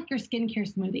of this like your skincare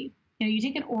smoothie. You know, you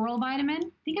take an oral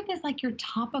vitamin, think of this like your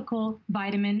topical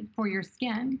vitamin for your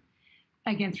skin.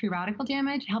 Against free radical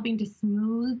damage, helping to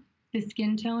smooth the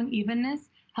skin tone evenness,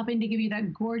 helping to give you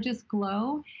that gorgeous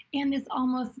glow, and this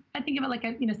almost, I think of it like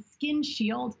a skin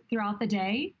shield throughout the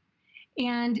day.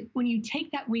 And when you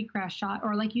take that wheatgrass shot,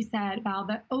 or like you said, Val,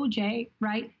 the OJ,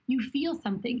 right? You feel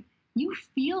something. You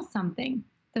feel something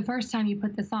the first time you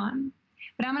put this on.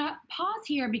 But I'm gonna pause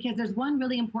here because there's one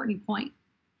really important point.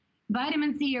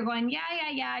 Vitamin C, you're going,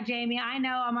 yeah, Jamie, I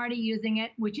know I'm already using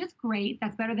it, which is great.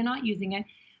 That's better than not using it.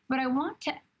 But I want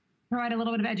to provide a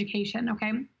little bit of education,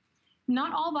 okay?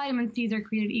 Not all vitamin C's are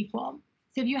created equal.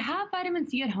 So if you have vitamin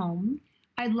C at home,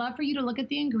 I'd love for you to look at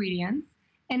the ingredients.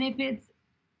 And if it's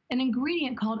an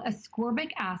ingredient called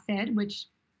ascorbic acid, which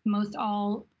most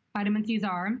all vitamin C's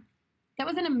are, that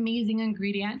was an amazing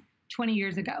ingredient 20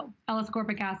 years ago,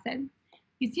 L-ascorbic acid.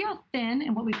 You see how thin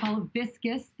and what we call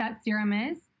viscous that serum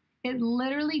is? It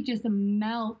literally just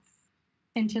melts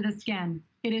into the skin.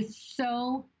 It is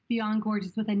so beyond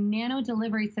gorgeous with a nano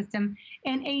delivery system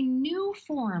and a new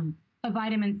form of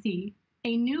vitamin C,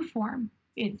 a new form.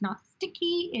 It's not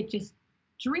sticky, it just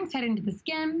drinks right into the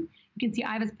skin. You can see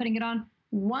Iva's putting it on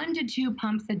 1 to 2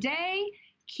 pumps a day,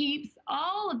 keeps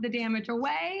all of the damage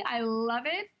away. I love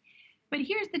it. But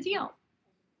here's the deal.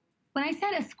 When I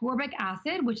said ascorbic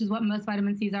acid, which is what most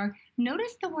vitamin C's are,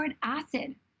 notice the word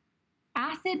acid.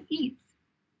 Acid eats,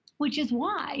 which is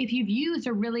why if you've used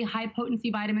a really high potency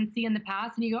vitamin C in the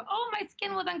past and you go, oh, my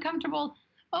skin was uncomfortable.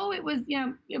 Oh, it was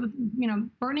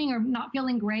burning or not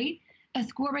feeling great.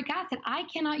 Ascorbic acid. I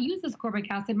cannot use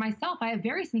ascorbic acid myself. I have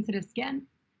very sensitive skin,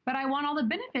 but I want all the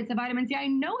benefits of vitamin C. I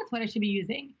know it's what I should be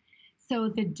using. So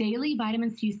the Daily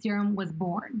Vitamin C Serum was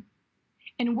born.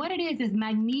 And what it is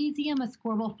magnesium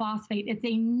ascorbyl phosphate. It's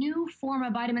a new form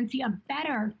of vitamin C, a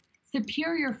better,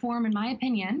 superior form, in my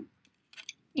opinion.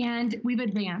 And we've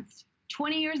advanced.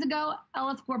 20 years ago,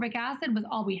 L-ascorbic acid was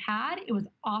all we had. It was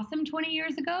awesome 20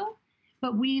 years ago,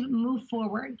 but we've moved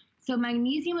forward. So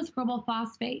magnesium ascorbyl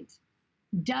phosphate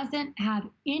doesn't have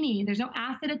there's no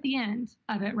acid at the end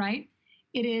of it, right?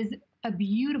 It is a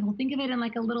beautiful, think of it in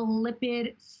like a little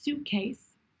lipid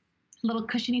suitcase, a little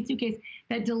cushiony suitcase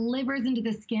that delivers into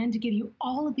the skin to give you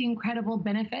all of the incredible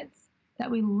benefits that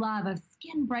we love of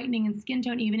skin brightening and skin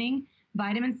tone evening,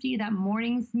 vitamin C, that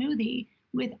morning smoothie,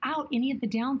 without any of the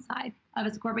downside of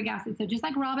ascorbic acid. So just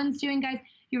like Robin's doing, guys,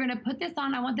 you're gonna put this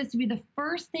on. I want this to be the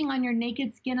first thing on your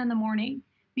naked skin in the morning.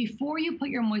 Before you put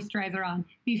your moisturizer on,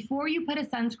 before you put a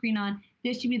sunscreen on,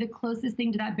 this should be the closest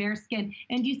thing to that bare skin.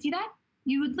 And do you see that?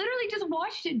 You would literally just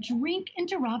watch it drink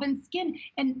into Robin's skin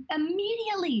and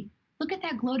immediately look at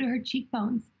that glow to her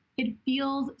cheekbones. It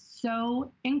feels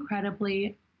so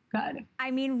incredibly good.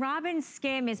 I mean, Robin's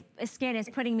skin is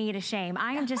putting me to shame.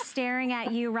 I am just staring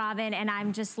at you, Robin, and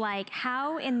I'm just like,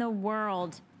 how in the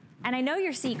world? And I know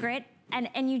your secret,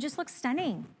 and you just look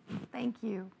stunning. Thank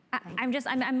you. I'm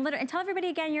literally, and tell everybody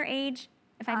again your age,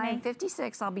 if I may. I'm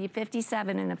 56, I'll be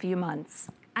 57 in a few months.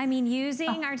 I mean,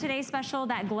 using our Today Special,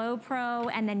 that Glow Pro,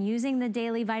 and then using the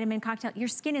daily vitamin cocktail, your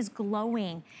skin is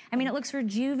glowing. I mean, it looks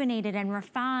rejuvenated and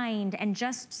refined and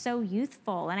just so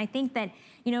youthful. And I think that,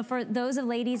 you know, for those of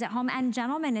ladies at home and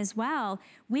gentlemen as well,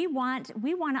 we want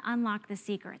to unlock the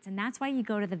secrets, and that's why you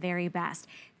go to the very best.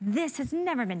 This has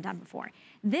never been done before.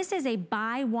 This is a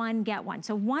buy one, get one.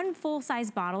 So one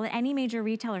full-size bottle at any major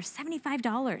retailer,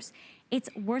 $75. It's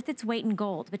worth its weight in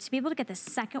gold. But to be able to get the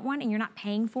second one and you're not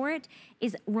paying for it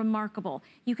is remarkable.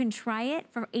 You can try it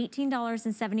for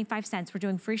 $18.75. We're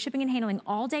doing free shipping and handling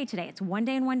all day today. It's one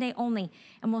day and one day only.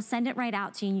 And we'll send it right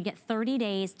out to you. And you get 30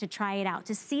 days to try it out,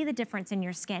 to see the difference in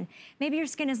your skin. Maybe your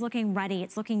skin is looking ruddy,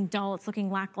 it's looking dull, it's looking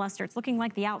lackluster, it's looking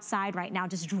like the outside right now,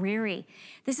 just dreary.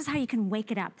 This is how you can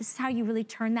wake it up. This is how you really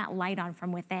turn that light on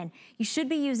from within. You should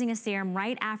be using a serum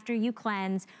right after you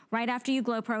cleanse, right after you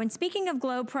Glow Pro. And speaking of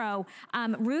Glow Pro,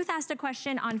 Ruth asked a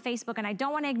question on Facebook, and I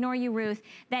don't want to ignore you, Ruth,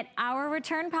 that our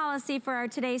return policy for our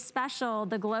today's special,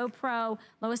 the Glow Pro,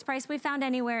 lowest price we found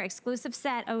anywhere, exclusive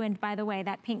set. Oh, and by the way,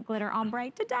 that pink glitter ombre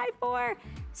to die for.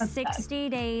 60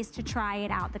 days to try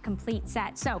it out, the complete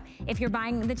set. So if you're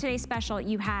buying the today's special,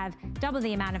 you have double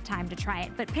the amount of time to try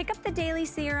it. But pick up the daily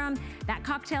serum, that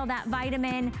cocktail, that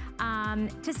vitamin,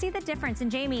 to see the difference.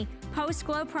 And Jamie, post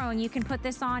Glow Pro, and you can put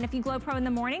this on if you Glow Pro in the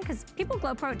morning, because people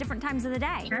Glow Pro at different times of the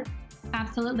day. Sure.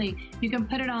 Absolutely. You can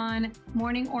put it on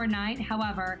morning or night.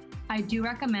 However, I do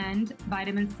recommend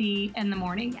vitamin C in the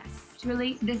morning. Yes.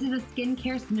 Really, this is a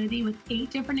skincare smoothie with 8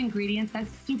 different ingredients that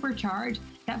supercharge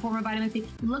that form of vitamin C.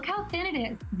 Look how thin it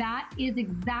is. That is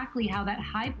exactly how that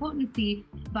high potency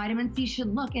vitamin C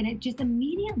should look. And it just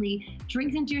immediately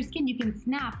drinks into your skin. You can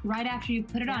snap right after you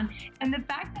put it on. And the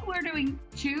fact that we're doing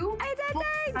 2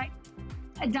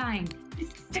 a dime,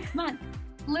 just 6 months.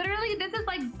 Literally, this is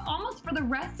like almost for the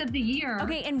rest of the year.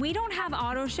 Okay, and we don't have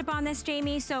auto ship on this,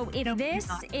 Jamie. So if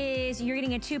you're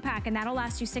getting a 2-pack and that'll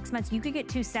last you 6 months, you could get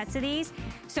 2 sets of these.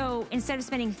 So instead of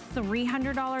spending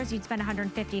 $300, you'd spend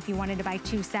 $150 if you wanted to buy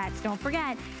 2 sets. Don't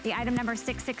forget, the item number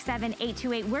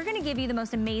 667828. We're gonna give you the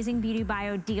most amazing Beauty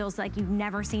Bio deals like you've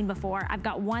never seen before. I've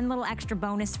got one little extra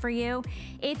bonus for you.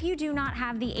 If you do not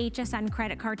have the HSN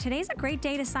credit card, today's a great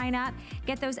day to sign up,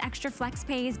 get those extra flex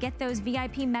pays, get those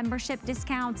VIP membership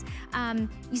discounts.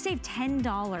 You save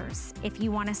 $10 if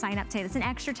you want to sign up today. That's an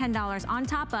extra $10 on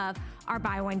top of our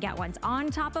buy one, get ones, on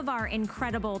top of our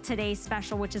incredible today's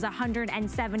special, which is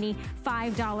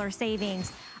 $175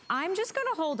 savings. I'm just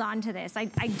gonna hold on to this. I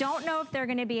don't know if they're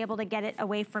gonna be able to get it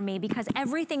away from me, because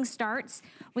everything starts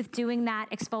with doing that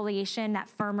exfoliation, that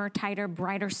firmer, tighter,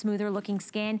 brighter, smoother looking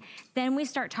skin. Then we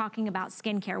start talking about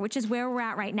skincare, which is where we're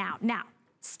at right now. Now,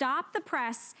 stop the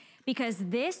press, because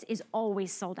this is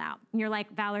always sold out. And you're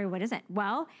like, Valerie, what is it?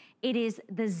 Well, it is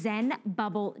the Zen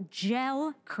Bubble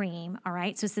Gel Cream, all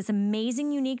right? So it's this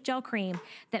amazing, unique gel cream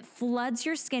that floods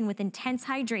your skin with intense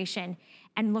hydration.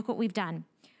 And look what we've done.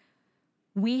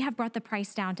 We have brought the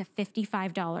price down to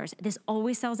 $55. This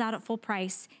always sells out at full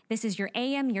price. This is your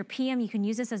AM, your PM. You can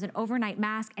use this as an overnight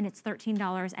mask, and it's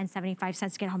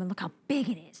 $13.75 to get home. And look how big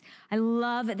it is. I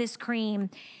love this cream.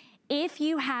 If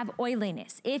you have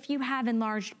oiliness, if you have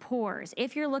enlarged pores,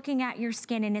 if you're looking at your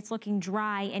skin and it's looking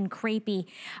dry and crepey,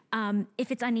 if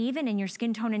it's uneven in your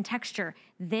skin tone and texture,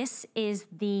 this is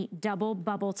the double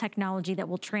bubble technology that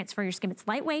will transfer your skin. It's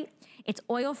lightweight, it's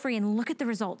oil-free, and look at the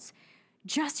results.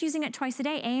 Just using it twice a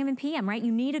day, AM and PM, right?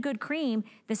 You need a good cream.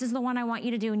 This is the one I want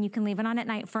you to do, and you can leave it on at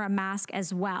night for a mask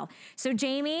as well. So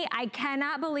Jamie, I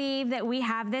cannot believe that we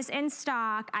have this in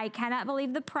stock. I cannot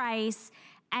believe the price.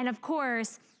 And of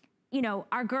course, you know,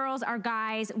 our girls, our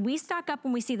guys, we stock up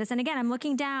when we see this. And again, I'm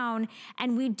looking down,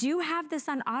 and we do have this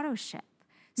on auto ship.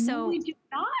 So no, we do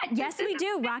not. Yes, we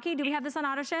do. Rocky, do we have this on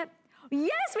auto ship?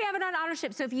 Yes, we have it on auto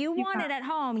ship. So if you want it at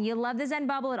home, you love the Zen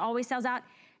Bubble, it always sells out,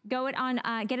 get it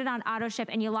on auto ship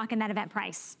and you lock in that event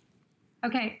price.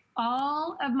 Okay,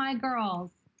 all of my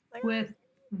girls with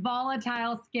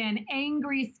volatile skin,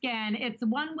 angry skin, it's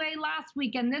one way last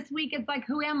week and this week it's like,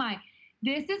 who am I?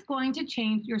 This is going to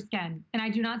change your skin. And I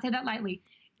do not say that lightly.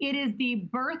 It is the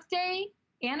birthday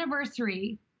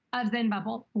anniversary of Zen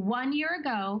Bubble. 1 year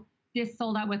ago, this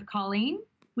sold out with Colleen.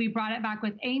 We brought it back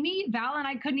with Amy. Val and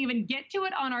I couldn't even get to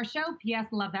it on our show. P.S.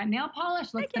 Love that nail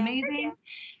polish. Looks amazing.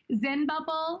 Zen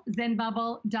Bubble,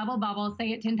 double bubble.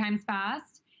 Say it 10 times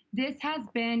fast. This has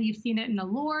been, you've seen it in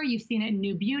Allure. You've seen it in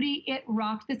New Beauty. It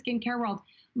rocked the skincare world.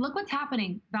 Look what's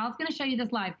happening. Val's going to show you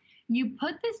this live. You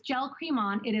put this gel cream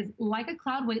on. It is like a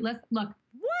cloud weightless. Look.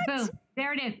 What? Boom.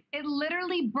 There it is. It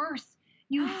literally bursts.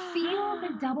 You feel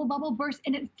the double bubble burst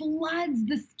and it floods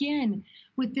the skin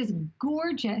with this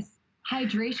gorgeous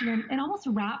hydration and almost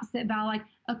wraps it, Val, like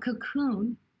a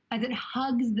cocoon as it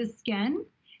hugs the skin.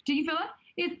 Do you feel it?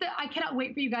 I cannot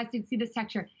wait for you guys to see this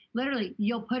texture. Literally,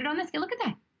 you'll put it on the skin. Look at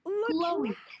that.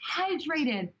 Glowy,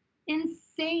 hydrated,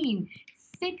 insane.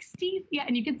 60, yeah,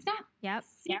 and you can snap. Yep.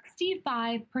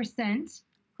 65%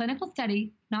 clinical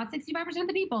study, not 65% of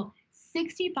the people,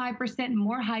 65%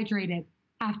 more hydrated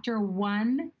after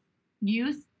one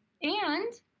use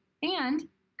and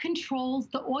controls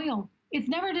the oil. It's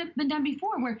never been done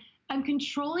before where I'm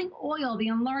controlling oil, the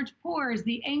enlarged pores,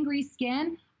 the angry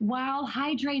skin while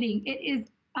hydrating. It is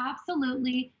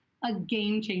absolutely a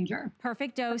game changer.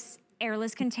 Perfect dose.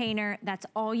 Airless container, that's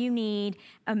all you need.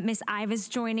 Miss Iva's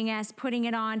joining us, putting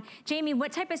it on. Jamie,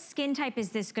 what type of skin type is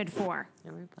this good for?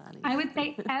 Everybody. I would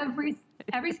say every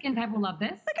skin type will love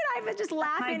this. Look at Iva just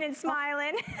laughing and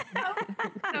smiling.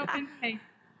 So insane.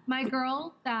 My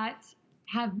girls that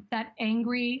have that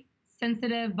angry,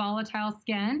 sensitive, volatile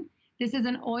skin, this is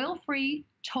an oil-free,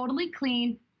 totally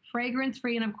clean,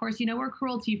 fragrance-free, and of course, you know we're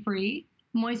cruelty-free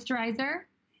moisturizer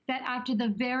that after the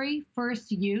very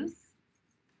first use,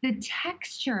 the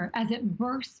texture as it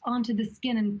bursts onto the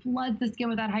skin and floods the skin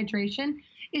with that hydration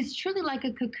is truly like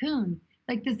a cocoon,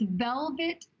 like this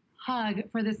velvet hug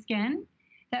for the skin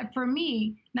that for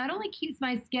me, not only keeps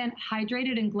my skin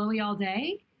hydrated and glowy all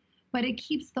day, but it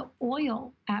keeps the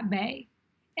oil at bay.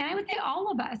 And I would say all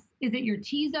of us, is it your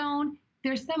T-zone?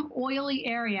 There's some oily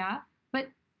area, but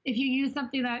if you use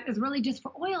something that is really just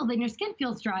for oil, then your skin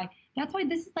feels dry. That's why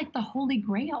this is like the holy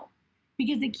grail,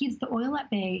 because it keeps the oil at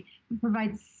bay and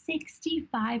provides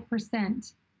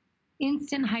 65%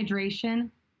 instant hydration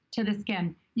to the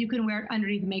skin. You can wear it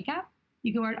underneath makeup.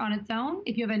 You can wear it on its own.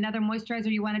 If you have another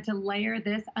moisturizer you wanted to layer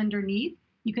this underneath,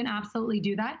 you can absolutely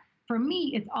do that. For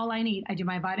me, it's all I need. I do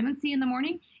my vitamin C in the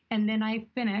morning, and then I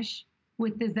finish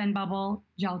with the Zen Bubble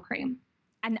gel cream.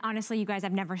 And honestly, you guys,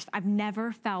 I've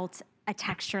never felt a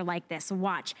texture like this.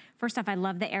 Watch. First off, I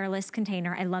love the airless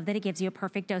container. I love that it gives you a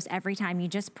perfect dose every time you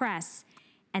just press,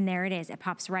 and there it is. It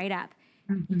pops right up.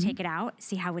 You take it out,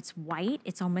 see how it's white?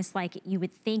 It's almost like you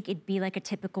would think it'd be like a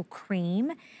typical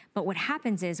cream, but what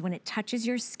happens is when it touches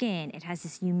your skin, it has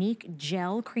this unique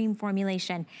gel cream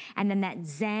formulation, and then that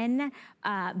Zen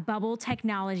bubble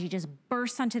technology just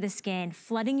bursts onto the skin,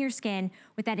 flooding your skin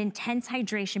with that intense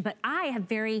hydration. But I have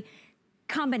very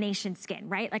combination skin,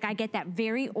 right? Like I get that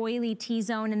very oily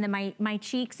T-zone, and then my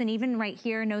cheeks and even right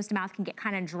here, nose to mouth, can get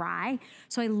kind of dry.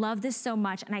 So I love this so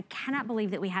much, and I cannot believe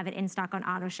that we have it in stock on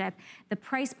auto ship. The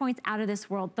price point's out of this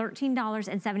world,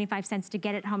 $13.75 to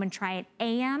get it home and try it.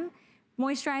 AM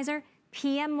moisturizer,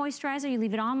 PM moisturizer, you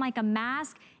leave it on like a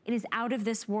mask. It is out of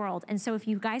this world. And so if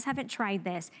you guys haven't tried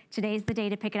this, today's the day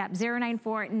to pick it up,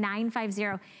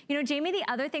 094-950. You know, Jamie, the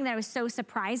other thing that I was so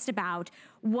surprised about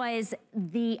was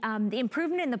the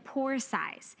improvement in the pore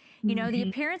size. You know, the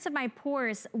appearance of my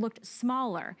pores looked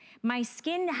smaller. My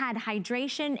skin had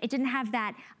hydration. It didn't have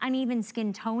that uneven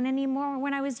skin tone anymore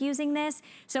when I was using this.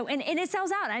 So, and it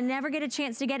sells out. I never get a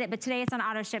chance to get it, but today it's on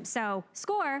auto ship. So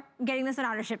score, I'm getting this on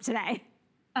auto ship today.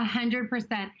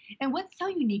 100%. And what's so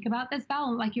unique about this,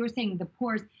 Val, like you were saying, the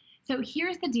pores. So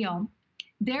here's the deal.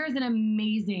 There is an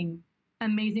amazing,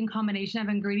 amazing combination of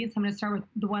ingredients. I'm going to start with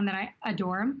the one that I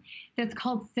adore. That's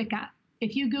called Cica.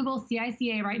 If you Google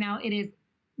CICA right now, it is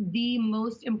the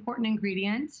most important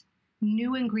ingredient,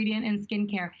 new ingredient in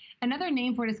skincare. Another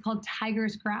name for it is called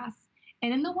tiger's grass.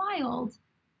 And in the wild,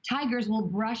 tigers will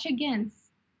brush against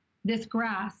this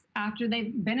grass after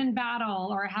they've been in battle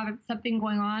or have something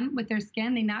going on with their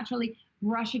skin. They naturally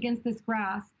brush against this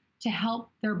grass to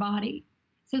help their body.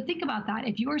 So think about that.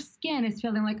 If your skin is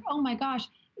feeling like, oh my gosh,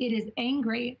 it is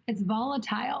angry, it's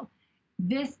volatile,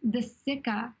 the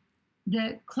Cica,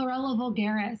 the chlorella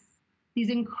vulgaris, these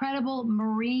incredible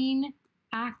marine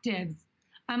actives,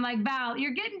 I'm like, Val,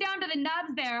 you're getting down to the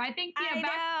nubs there. I think I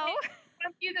know.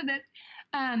 I'm using this.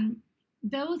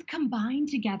 Those combine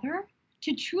together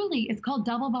to truly, it's called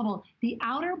double bubble. The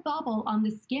outer bubble on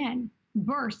the skin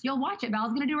bursts. You'll watch it. Val's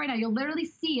going to do it right now. You'll literally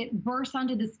see it burst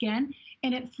onto the skin,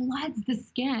 and it floods the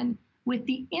skin with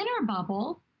the inner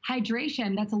bubble,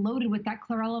 hydration, that's loaded with that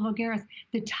chlorella vulgaris,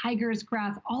 the tiger's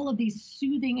grass, all of these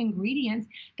soothing ingredients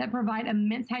that provide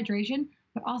immense hydration,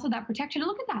 but also that protection. And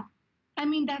look at that. I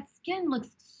mean, that skin looks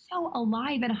so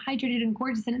alive and hydrated and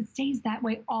gorgeous, and it stays that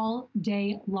way all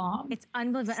day long. It's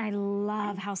unbelievable. I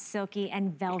love how silky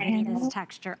and velvety this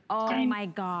texture. Oh my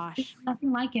gosh. There's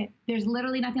nothing like it. There's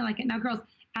literally nothing like it. Now, girls,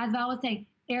 as Val was saying,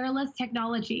 airless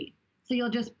technology. So you'll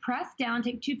just press down,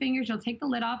 take 2 fingers, you'll take the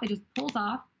lid off, it just pulls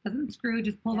off, doesn't screw,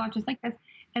 just pulls off just like this.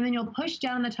 And then you'll push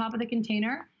down on the top of the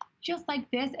container, just like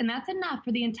this, and that's enough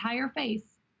for the entire face.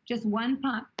 Just one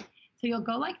pump. So you'll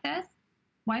go like this,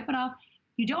 wipe it off.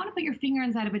 You don't want to put your finger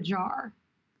inside of a jar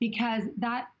because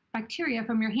that bacteria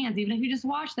from your hands, even if you just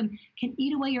wash them, can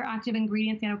eat away your active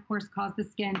ingredients and, of course, cause the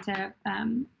skin to,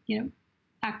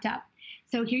 act up.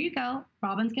 So here you go.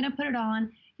 Robin's going to put it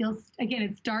on. Again,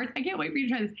 it starts, I can't wait for you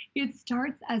to try this. It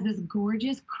starts as this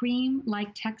gorgeous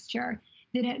cream-like texture.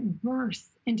 Then it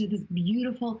bursts into this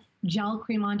beautiful gel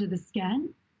cream onto the skin.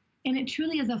 And it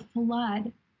truly is a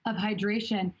flood of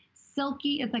hydration.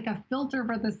 Silky, it's like a filter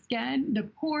for the skin. The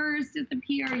pores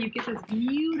disappear. You get this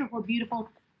beautiful, beautiful,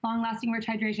 long-lasting rich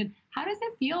hydration. How does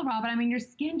it feel, Robin? I mean, your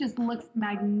skin just looks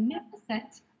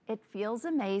magnificent. It feels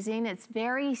amazing. It's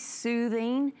very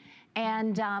soothing.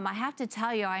 And I have to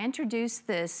tell you, I introduced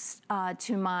this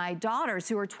to my daughters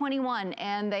who are 21,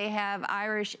 and they have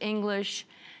Irish English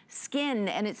skin,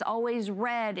 and it's always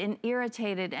red and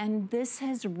irritated, and this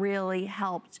has really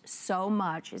helped so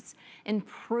much. It's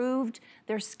improved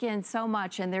their skin so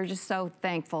much, and they're just so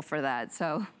thankful for that.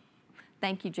 So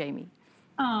thank you, Jamie.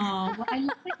 Oh, well, I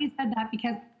love that you said that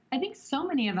because I think so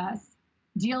many of us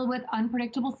deal with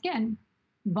unpredictable skin,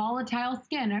 volatile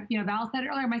skin. You know, Val said it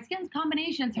earlier, my skin's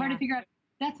combination, it's hard to figure out.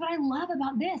 That's what I love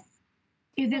about this,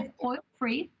 is it's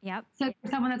oil-free. Yep. So for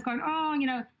someone that's going, oh, you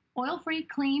know, oil-free,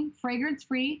 clean,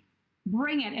 fragrance-free,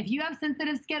 bring it. If you have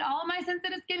sensitive skin, all my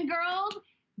sensitive skin girls,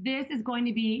 this is going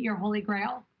to be your holy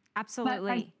grail.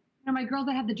 Absolutely. But my girls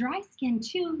that have the dry skin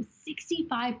too,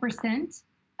 65%.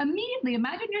 Immediately,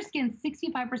 imagine your skin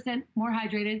 65% more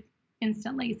hydrated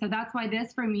instantly. So that's why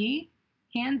this, for me,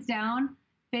 hands down,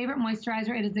 favorite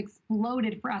moisturizer. It has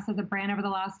exploded for us as a brand over the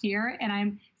last year, and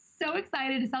I'm so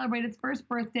excited to celebrate its first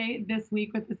birthday this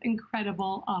week with this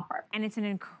incredible offer. And it's an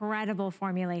incredible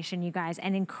formulation, you guys,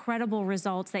 and incredible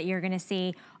results that you're gonna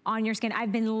see on your skin.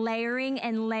 I've been layering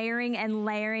and layering and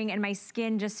layering, and my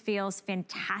skin just feels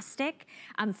fantastic.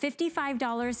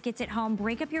 $55 gets it home.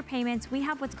 Break up your payments. We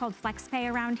have what's called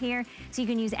FlexPay around here, so you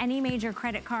can use any major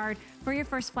credit card. For your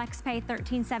first FlexPay,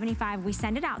 $13.75. We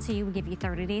send it out to you. We give you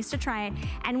 30 days to try it.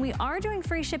 And we are doing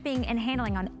free shipping and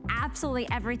handling on absolutely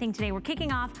everything today. We're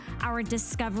kicking off our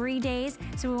discovery days,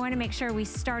 so we want to make sure we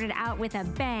started out with a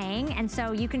bang. And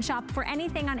so you can shop for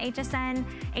anything on HSN,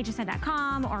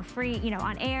 hsn.com, or free, you know,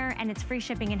 on air, and it's free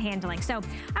shipping and handling. So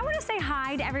I want to say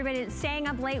hi to everybody that's staying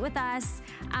up late with us,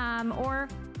 or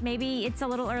maybe it's a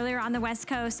little earlier on the West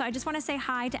Coast. So I just want to say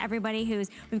hi to everybody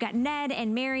we've got Ned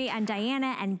and Mary and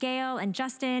Diana and Gail and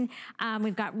Justin.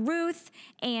 We've got Ruth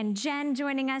and Jen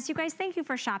joining us. You guys, thank you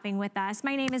for shopping with us.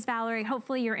 My name is Valerie.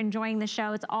 Hopefully you're enjoying the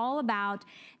show. It's all about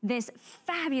this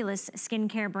fabulous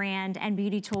skincare brand and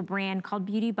beauty tool brand called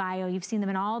Beauty Bio. You've seen them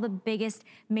in all the biggest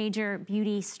major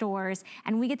beauty stores,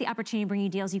 and we get the opportunity to bring you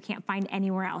deals you can't find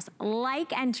anywhere else.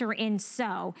 Like Enter In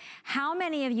So. How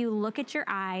many of you look at your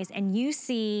eyes and you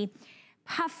see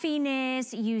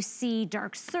puffiness, you see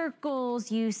dark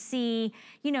circles, you see,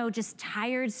 you know, just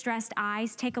tired, stressed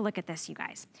eyes? Take a look at this, you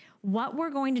guys. What we're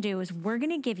going to do is we're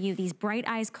gonna give you these Bright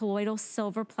Eyes Colloidal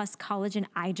Silver Plus Collagen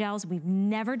Eye Gels. We've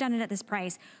never done it at this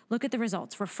price. Look at the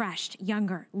results. Refreshed,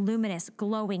 younger, luminous,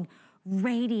 glowing,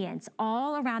 radiance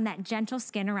all around that gentle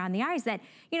skin around the eyes that,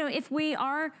 you know, if we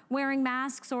are wearing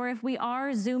masks or if we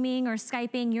are Zooming or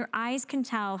Skyping, your eyes can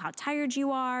tell how tired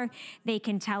you are. They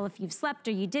can tell if you've slept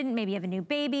or you didn't. Maybe you have a new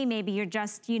baby. Maybe you're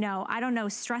just, you know, I don't know,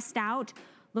 stressed out.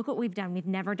 Look what we've done. We've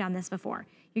never done this before.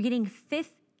 You're getting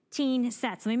 15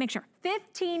 sets. Let me make sure.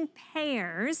 15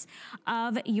 pairs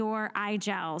of your eye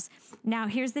gels. Now,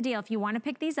 here's the deal. If you want to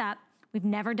pick these up, We've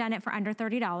never done it for under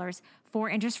 $30. 4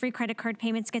 interest-free credit card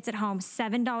payments gets it home,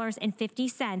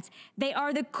 $7.50. They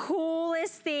are the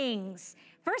coolest things.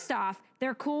 First off,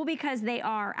 they're cool because they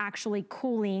are actually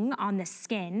cooling on the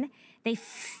skin. They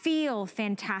feel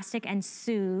fantastic and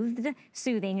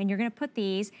soothing, and you're gonna put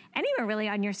these anywhere really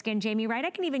on your skin, Jamie, right? I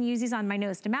can even use these on my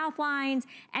nose to mouth lines,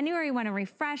 anywhere you wanna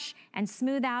refresh and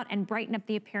smooth out and brighten up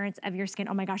the appearance of your skin.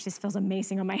 Oh my gosh, this feels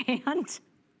amazing on my hand.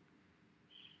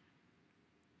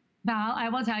 Val, I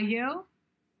will tell you,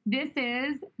 this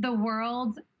is the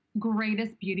world's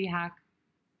greatest beauty hack.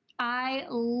 I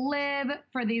live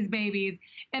for these babies,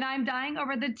 and I'm dying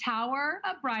over the tower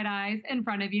of bright eyes in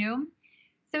front of you.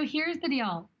 So here's the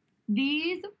deal.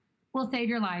 These will save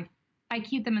your life. I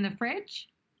keep them in the fridge.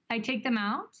 I take them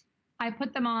out. I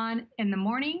put them on in the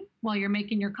morning while you're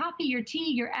making your coffee, your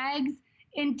tea, your eggs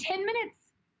in 10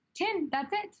 minutes. 10,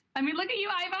 that's it. I mean, look at you,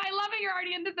 Iva. I love it. You're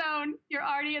already in the zone. You're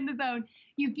already in the zone.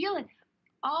 You feel it.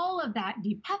 All of that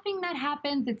depuffing that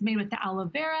happens, it's made with the aloe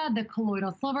vera, the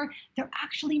colloidal silver. They're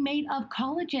actually made of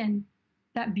collagen,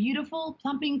 that beautiful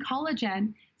plumping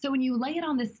collagen. So when you lay it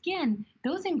on the skin,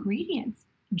 those ingredients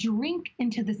drink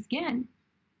into the skin.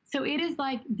 So it is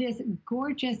like this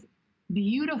gorgeous,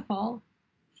 beautiful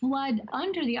flood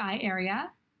under the eye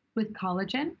area with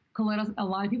collagen. Colloidal, a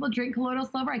lot of people drink colloidal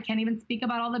silver. I can't even speak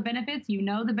about all the benefits. You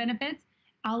know the benefits.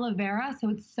 Aloe vera, so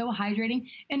it's so hydrating.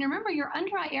 And remember, your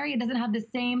under eye area doesn't have the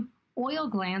same oil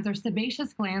glands or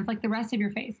sebaceous glands like the rest of your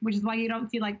face, which is why you don't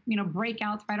see like,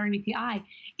 breakouts right underneath the eye.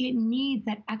 It needs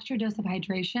that extra dose of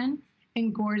hydration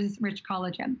and gorgeous, rich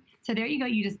collagen. So there you go.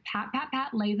 You just pat, pat,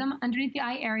 pat, lay them underneath the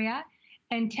eye area.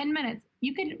 And 10 minutes,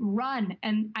 you could run.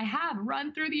 And I have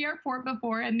run through the airport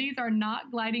before, and these are not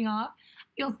gliding off.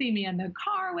 You'll see me in the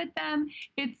car with them.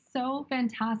 It's so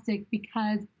fantastic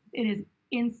because it is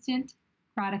instant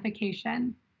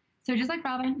gratification. So just like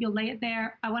Robin, you'll lay it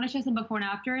there. I want to show some before and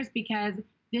afters because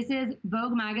this is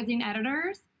Vogue magazine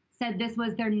editors said this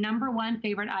was their #1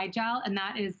 favorite eye gel, and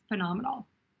that is phenomenal.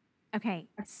 Okay,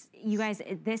 you guys,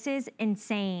 this is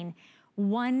insane.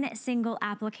 One single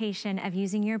application of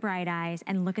using your bright eyes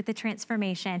and look at the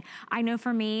transformation. I know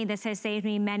for me, this has saved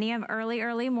me many of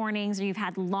early mornings where you've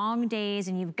had long days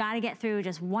and you've got to get through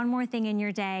just one more thing in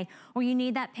your day, or you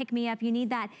need that pick-me-up, you need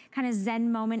that kind of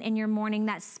zen moment in your morning,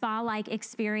 that spa-like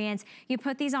experience. You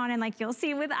put these on and like you'll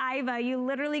see with Iva, you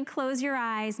literally close your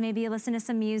eyes, maybe you listen to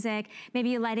some music, maybe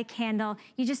you light a candle,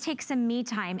 you just take some me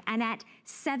time, and at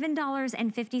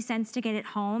 $7.50 to get it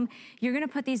home, you're gonna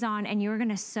put these on and you're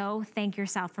gonna so thank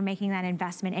yourself for making that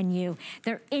investment in you.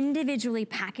 They're individually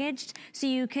packaged, so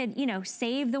you could,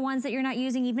 save the ones that you're not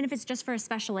using, even if it's just for a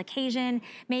special occasion.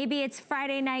 Maybe it's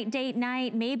Friday night, date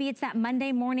night. Maybe it's that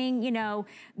Monday morning,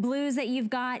 blues that you've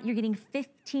got. You're getting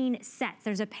 15 sets.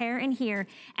 There's a pair in here,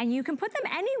 and you can put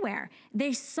them anywhere.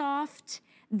 They're soft.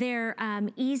 They're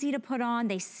easy to put on.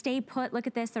 They stay put. Look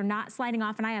at this. They're not sliding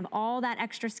off. And I have all that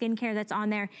extra skincare that's on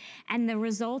there. And the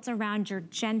results around your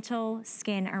gentle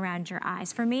skin around your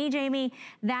eyes. For me, Jamie,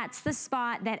 that's the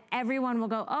spot that everyone will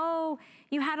go, oh,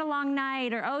 you had a long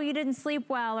night, or oh, you didn't sleep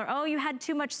well, or oh, you had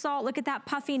too much salt, look at that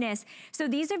puffiness. So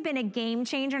these have been a game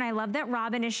changer, and I love that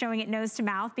Robin is showing it nose to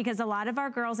mouth, because a lot of our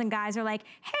girls and guys are like,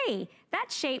 hey,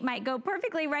 that shape might go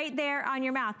perfectly right there on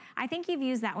your mouth. I think you've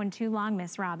used that one too long,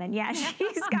 Miss Robin. Yeah,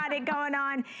 she's got it going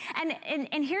on.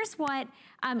 And here's what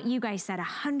you guys said.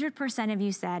 100% of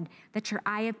you said that your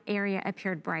eye area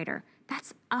appeared brighter.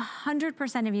 That's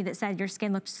 100% of you that said your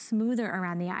skin looked smoother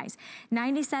around the eyes.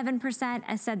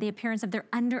 97% said the appearance of their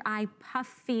under eye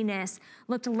puffiness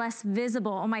looked less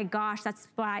visible. Oh my gosh, that's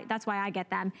why I get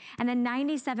them. And then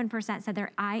 97% said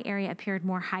their eye area appeared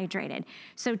more hydrated.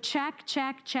 So check,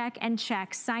 check, check, and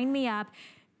check. Sign me up.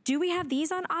 Do we have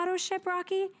these on auto ship,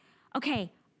 Rocky?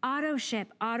 Okay. Auto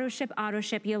ship, auto ship, auto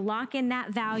ship. You lock in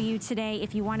that value today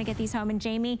if you want to get these home. And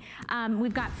Jamie,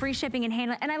 we've got free shipping and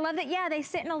handling. And I love that, yeah, they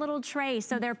sit in a little tray,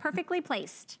 so they're perfectly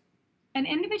placed. And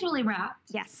individually wrapped.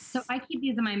 Yes. So I keep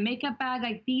these in my makeup bag.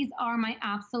 Like, these are my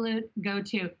absolute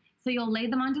go-to. So you'll lay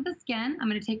them onto the skin. I'm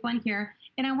going to take one here.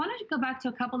 And I wanted to go back to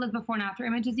a couple of before and after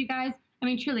images, you guys. I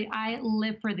mean, truly, I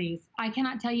live for these. I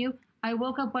cannot tell you. I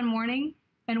woke up one morning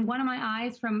and one of my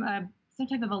eyes from some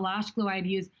type of a lash glue I'd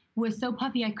used was so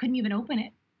puffy I couldn't even open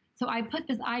it. So I put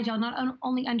this eye gel not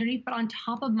only underneath, but on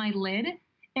top of my lid.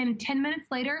 And 10 minutes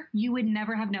later, you would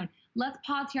never have known. Let's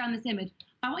pause here on this image.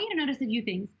 I want you to notice a few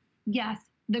things. Yes,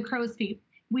 the crow's feet.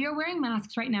 We are wearing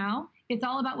masks right now. It's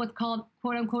all about what's called,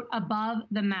 quote unquote, above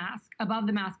the mask. Above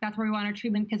the mask, that's where we want our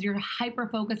treatment because you're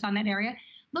hyper-focused on that area.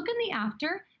 Look in the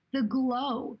after, the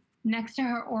glow next to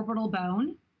her orbital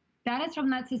bone. That is from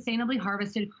that sustainably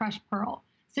harvested crushed pearl.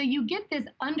 So you get this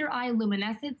under eye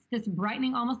luminescence, this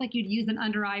brightening, almost like you'd use an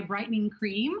under eye brightening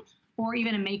cream or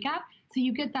even a makeup. So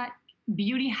you get that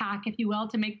beauty hack, if you will,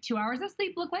 to make 2 hours of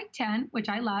sleep look like 10, which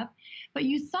I love. But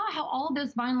you saw how all of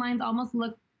those fine lines almost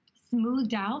look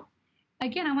smoothed out.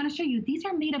 Again, I want to show you, these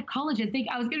are made of collagen.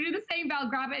 I was going to do the same, Val,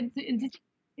 grab it.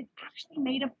 It's actually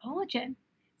made of collagen.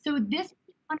 So this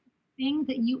is one of the things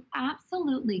that you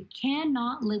absolutely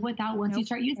cannot live without once you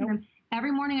start using them.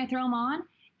 Every morning I throw them on,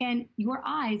 and your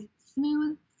eyes,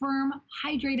 smooth, firm,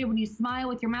 hydrated. When you smile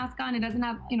with your mask on, it doesn't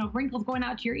have, wrinkles going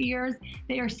out to your ears.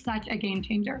 They are such a game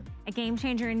changer. A game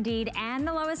changer indeed, and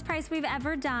the lowest price we've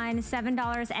ever done,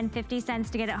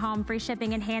 $7.50 to get it home, free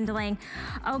shipping and handling.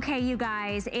 Okay, you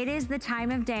guys, it is the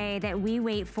time of day that we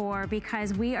wait for,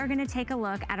 because we are gonna take a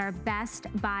look at our best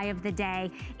buy of the day.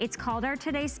 It's called our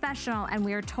Today Special, and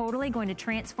we are totally going to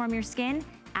transform your skin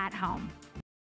at home.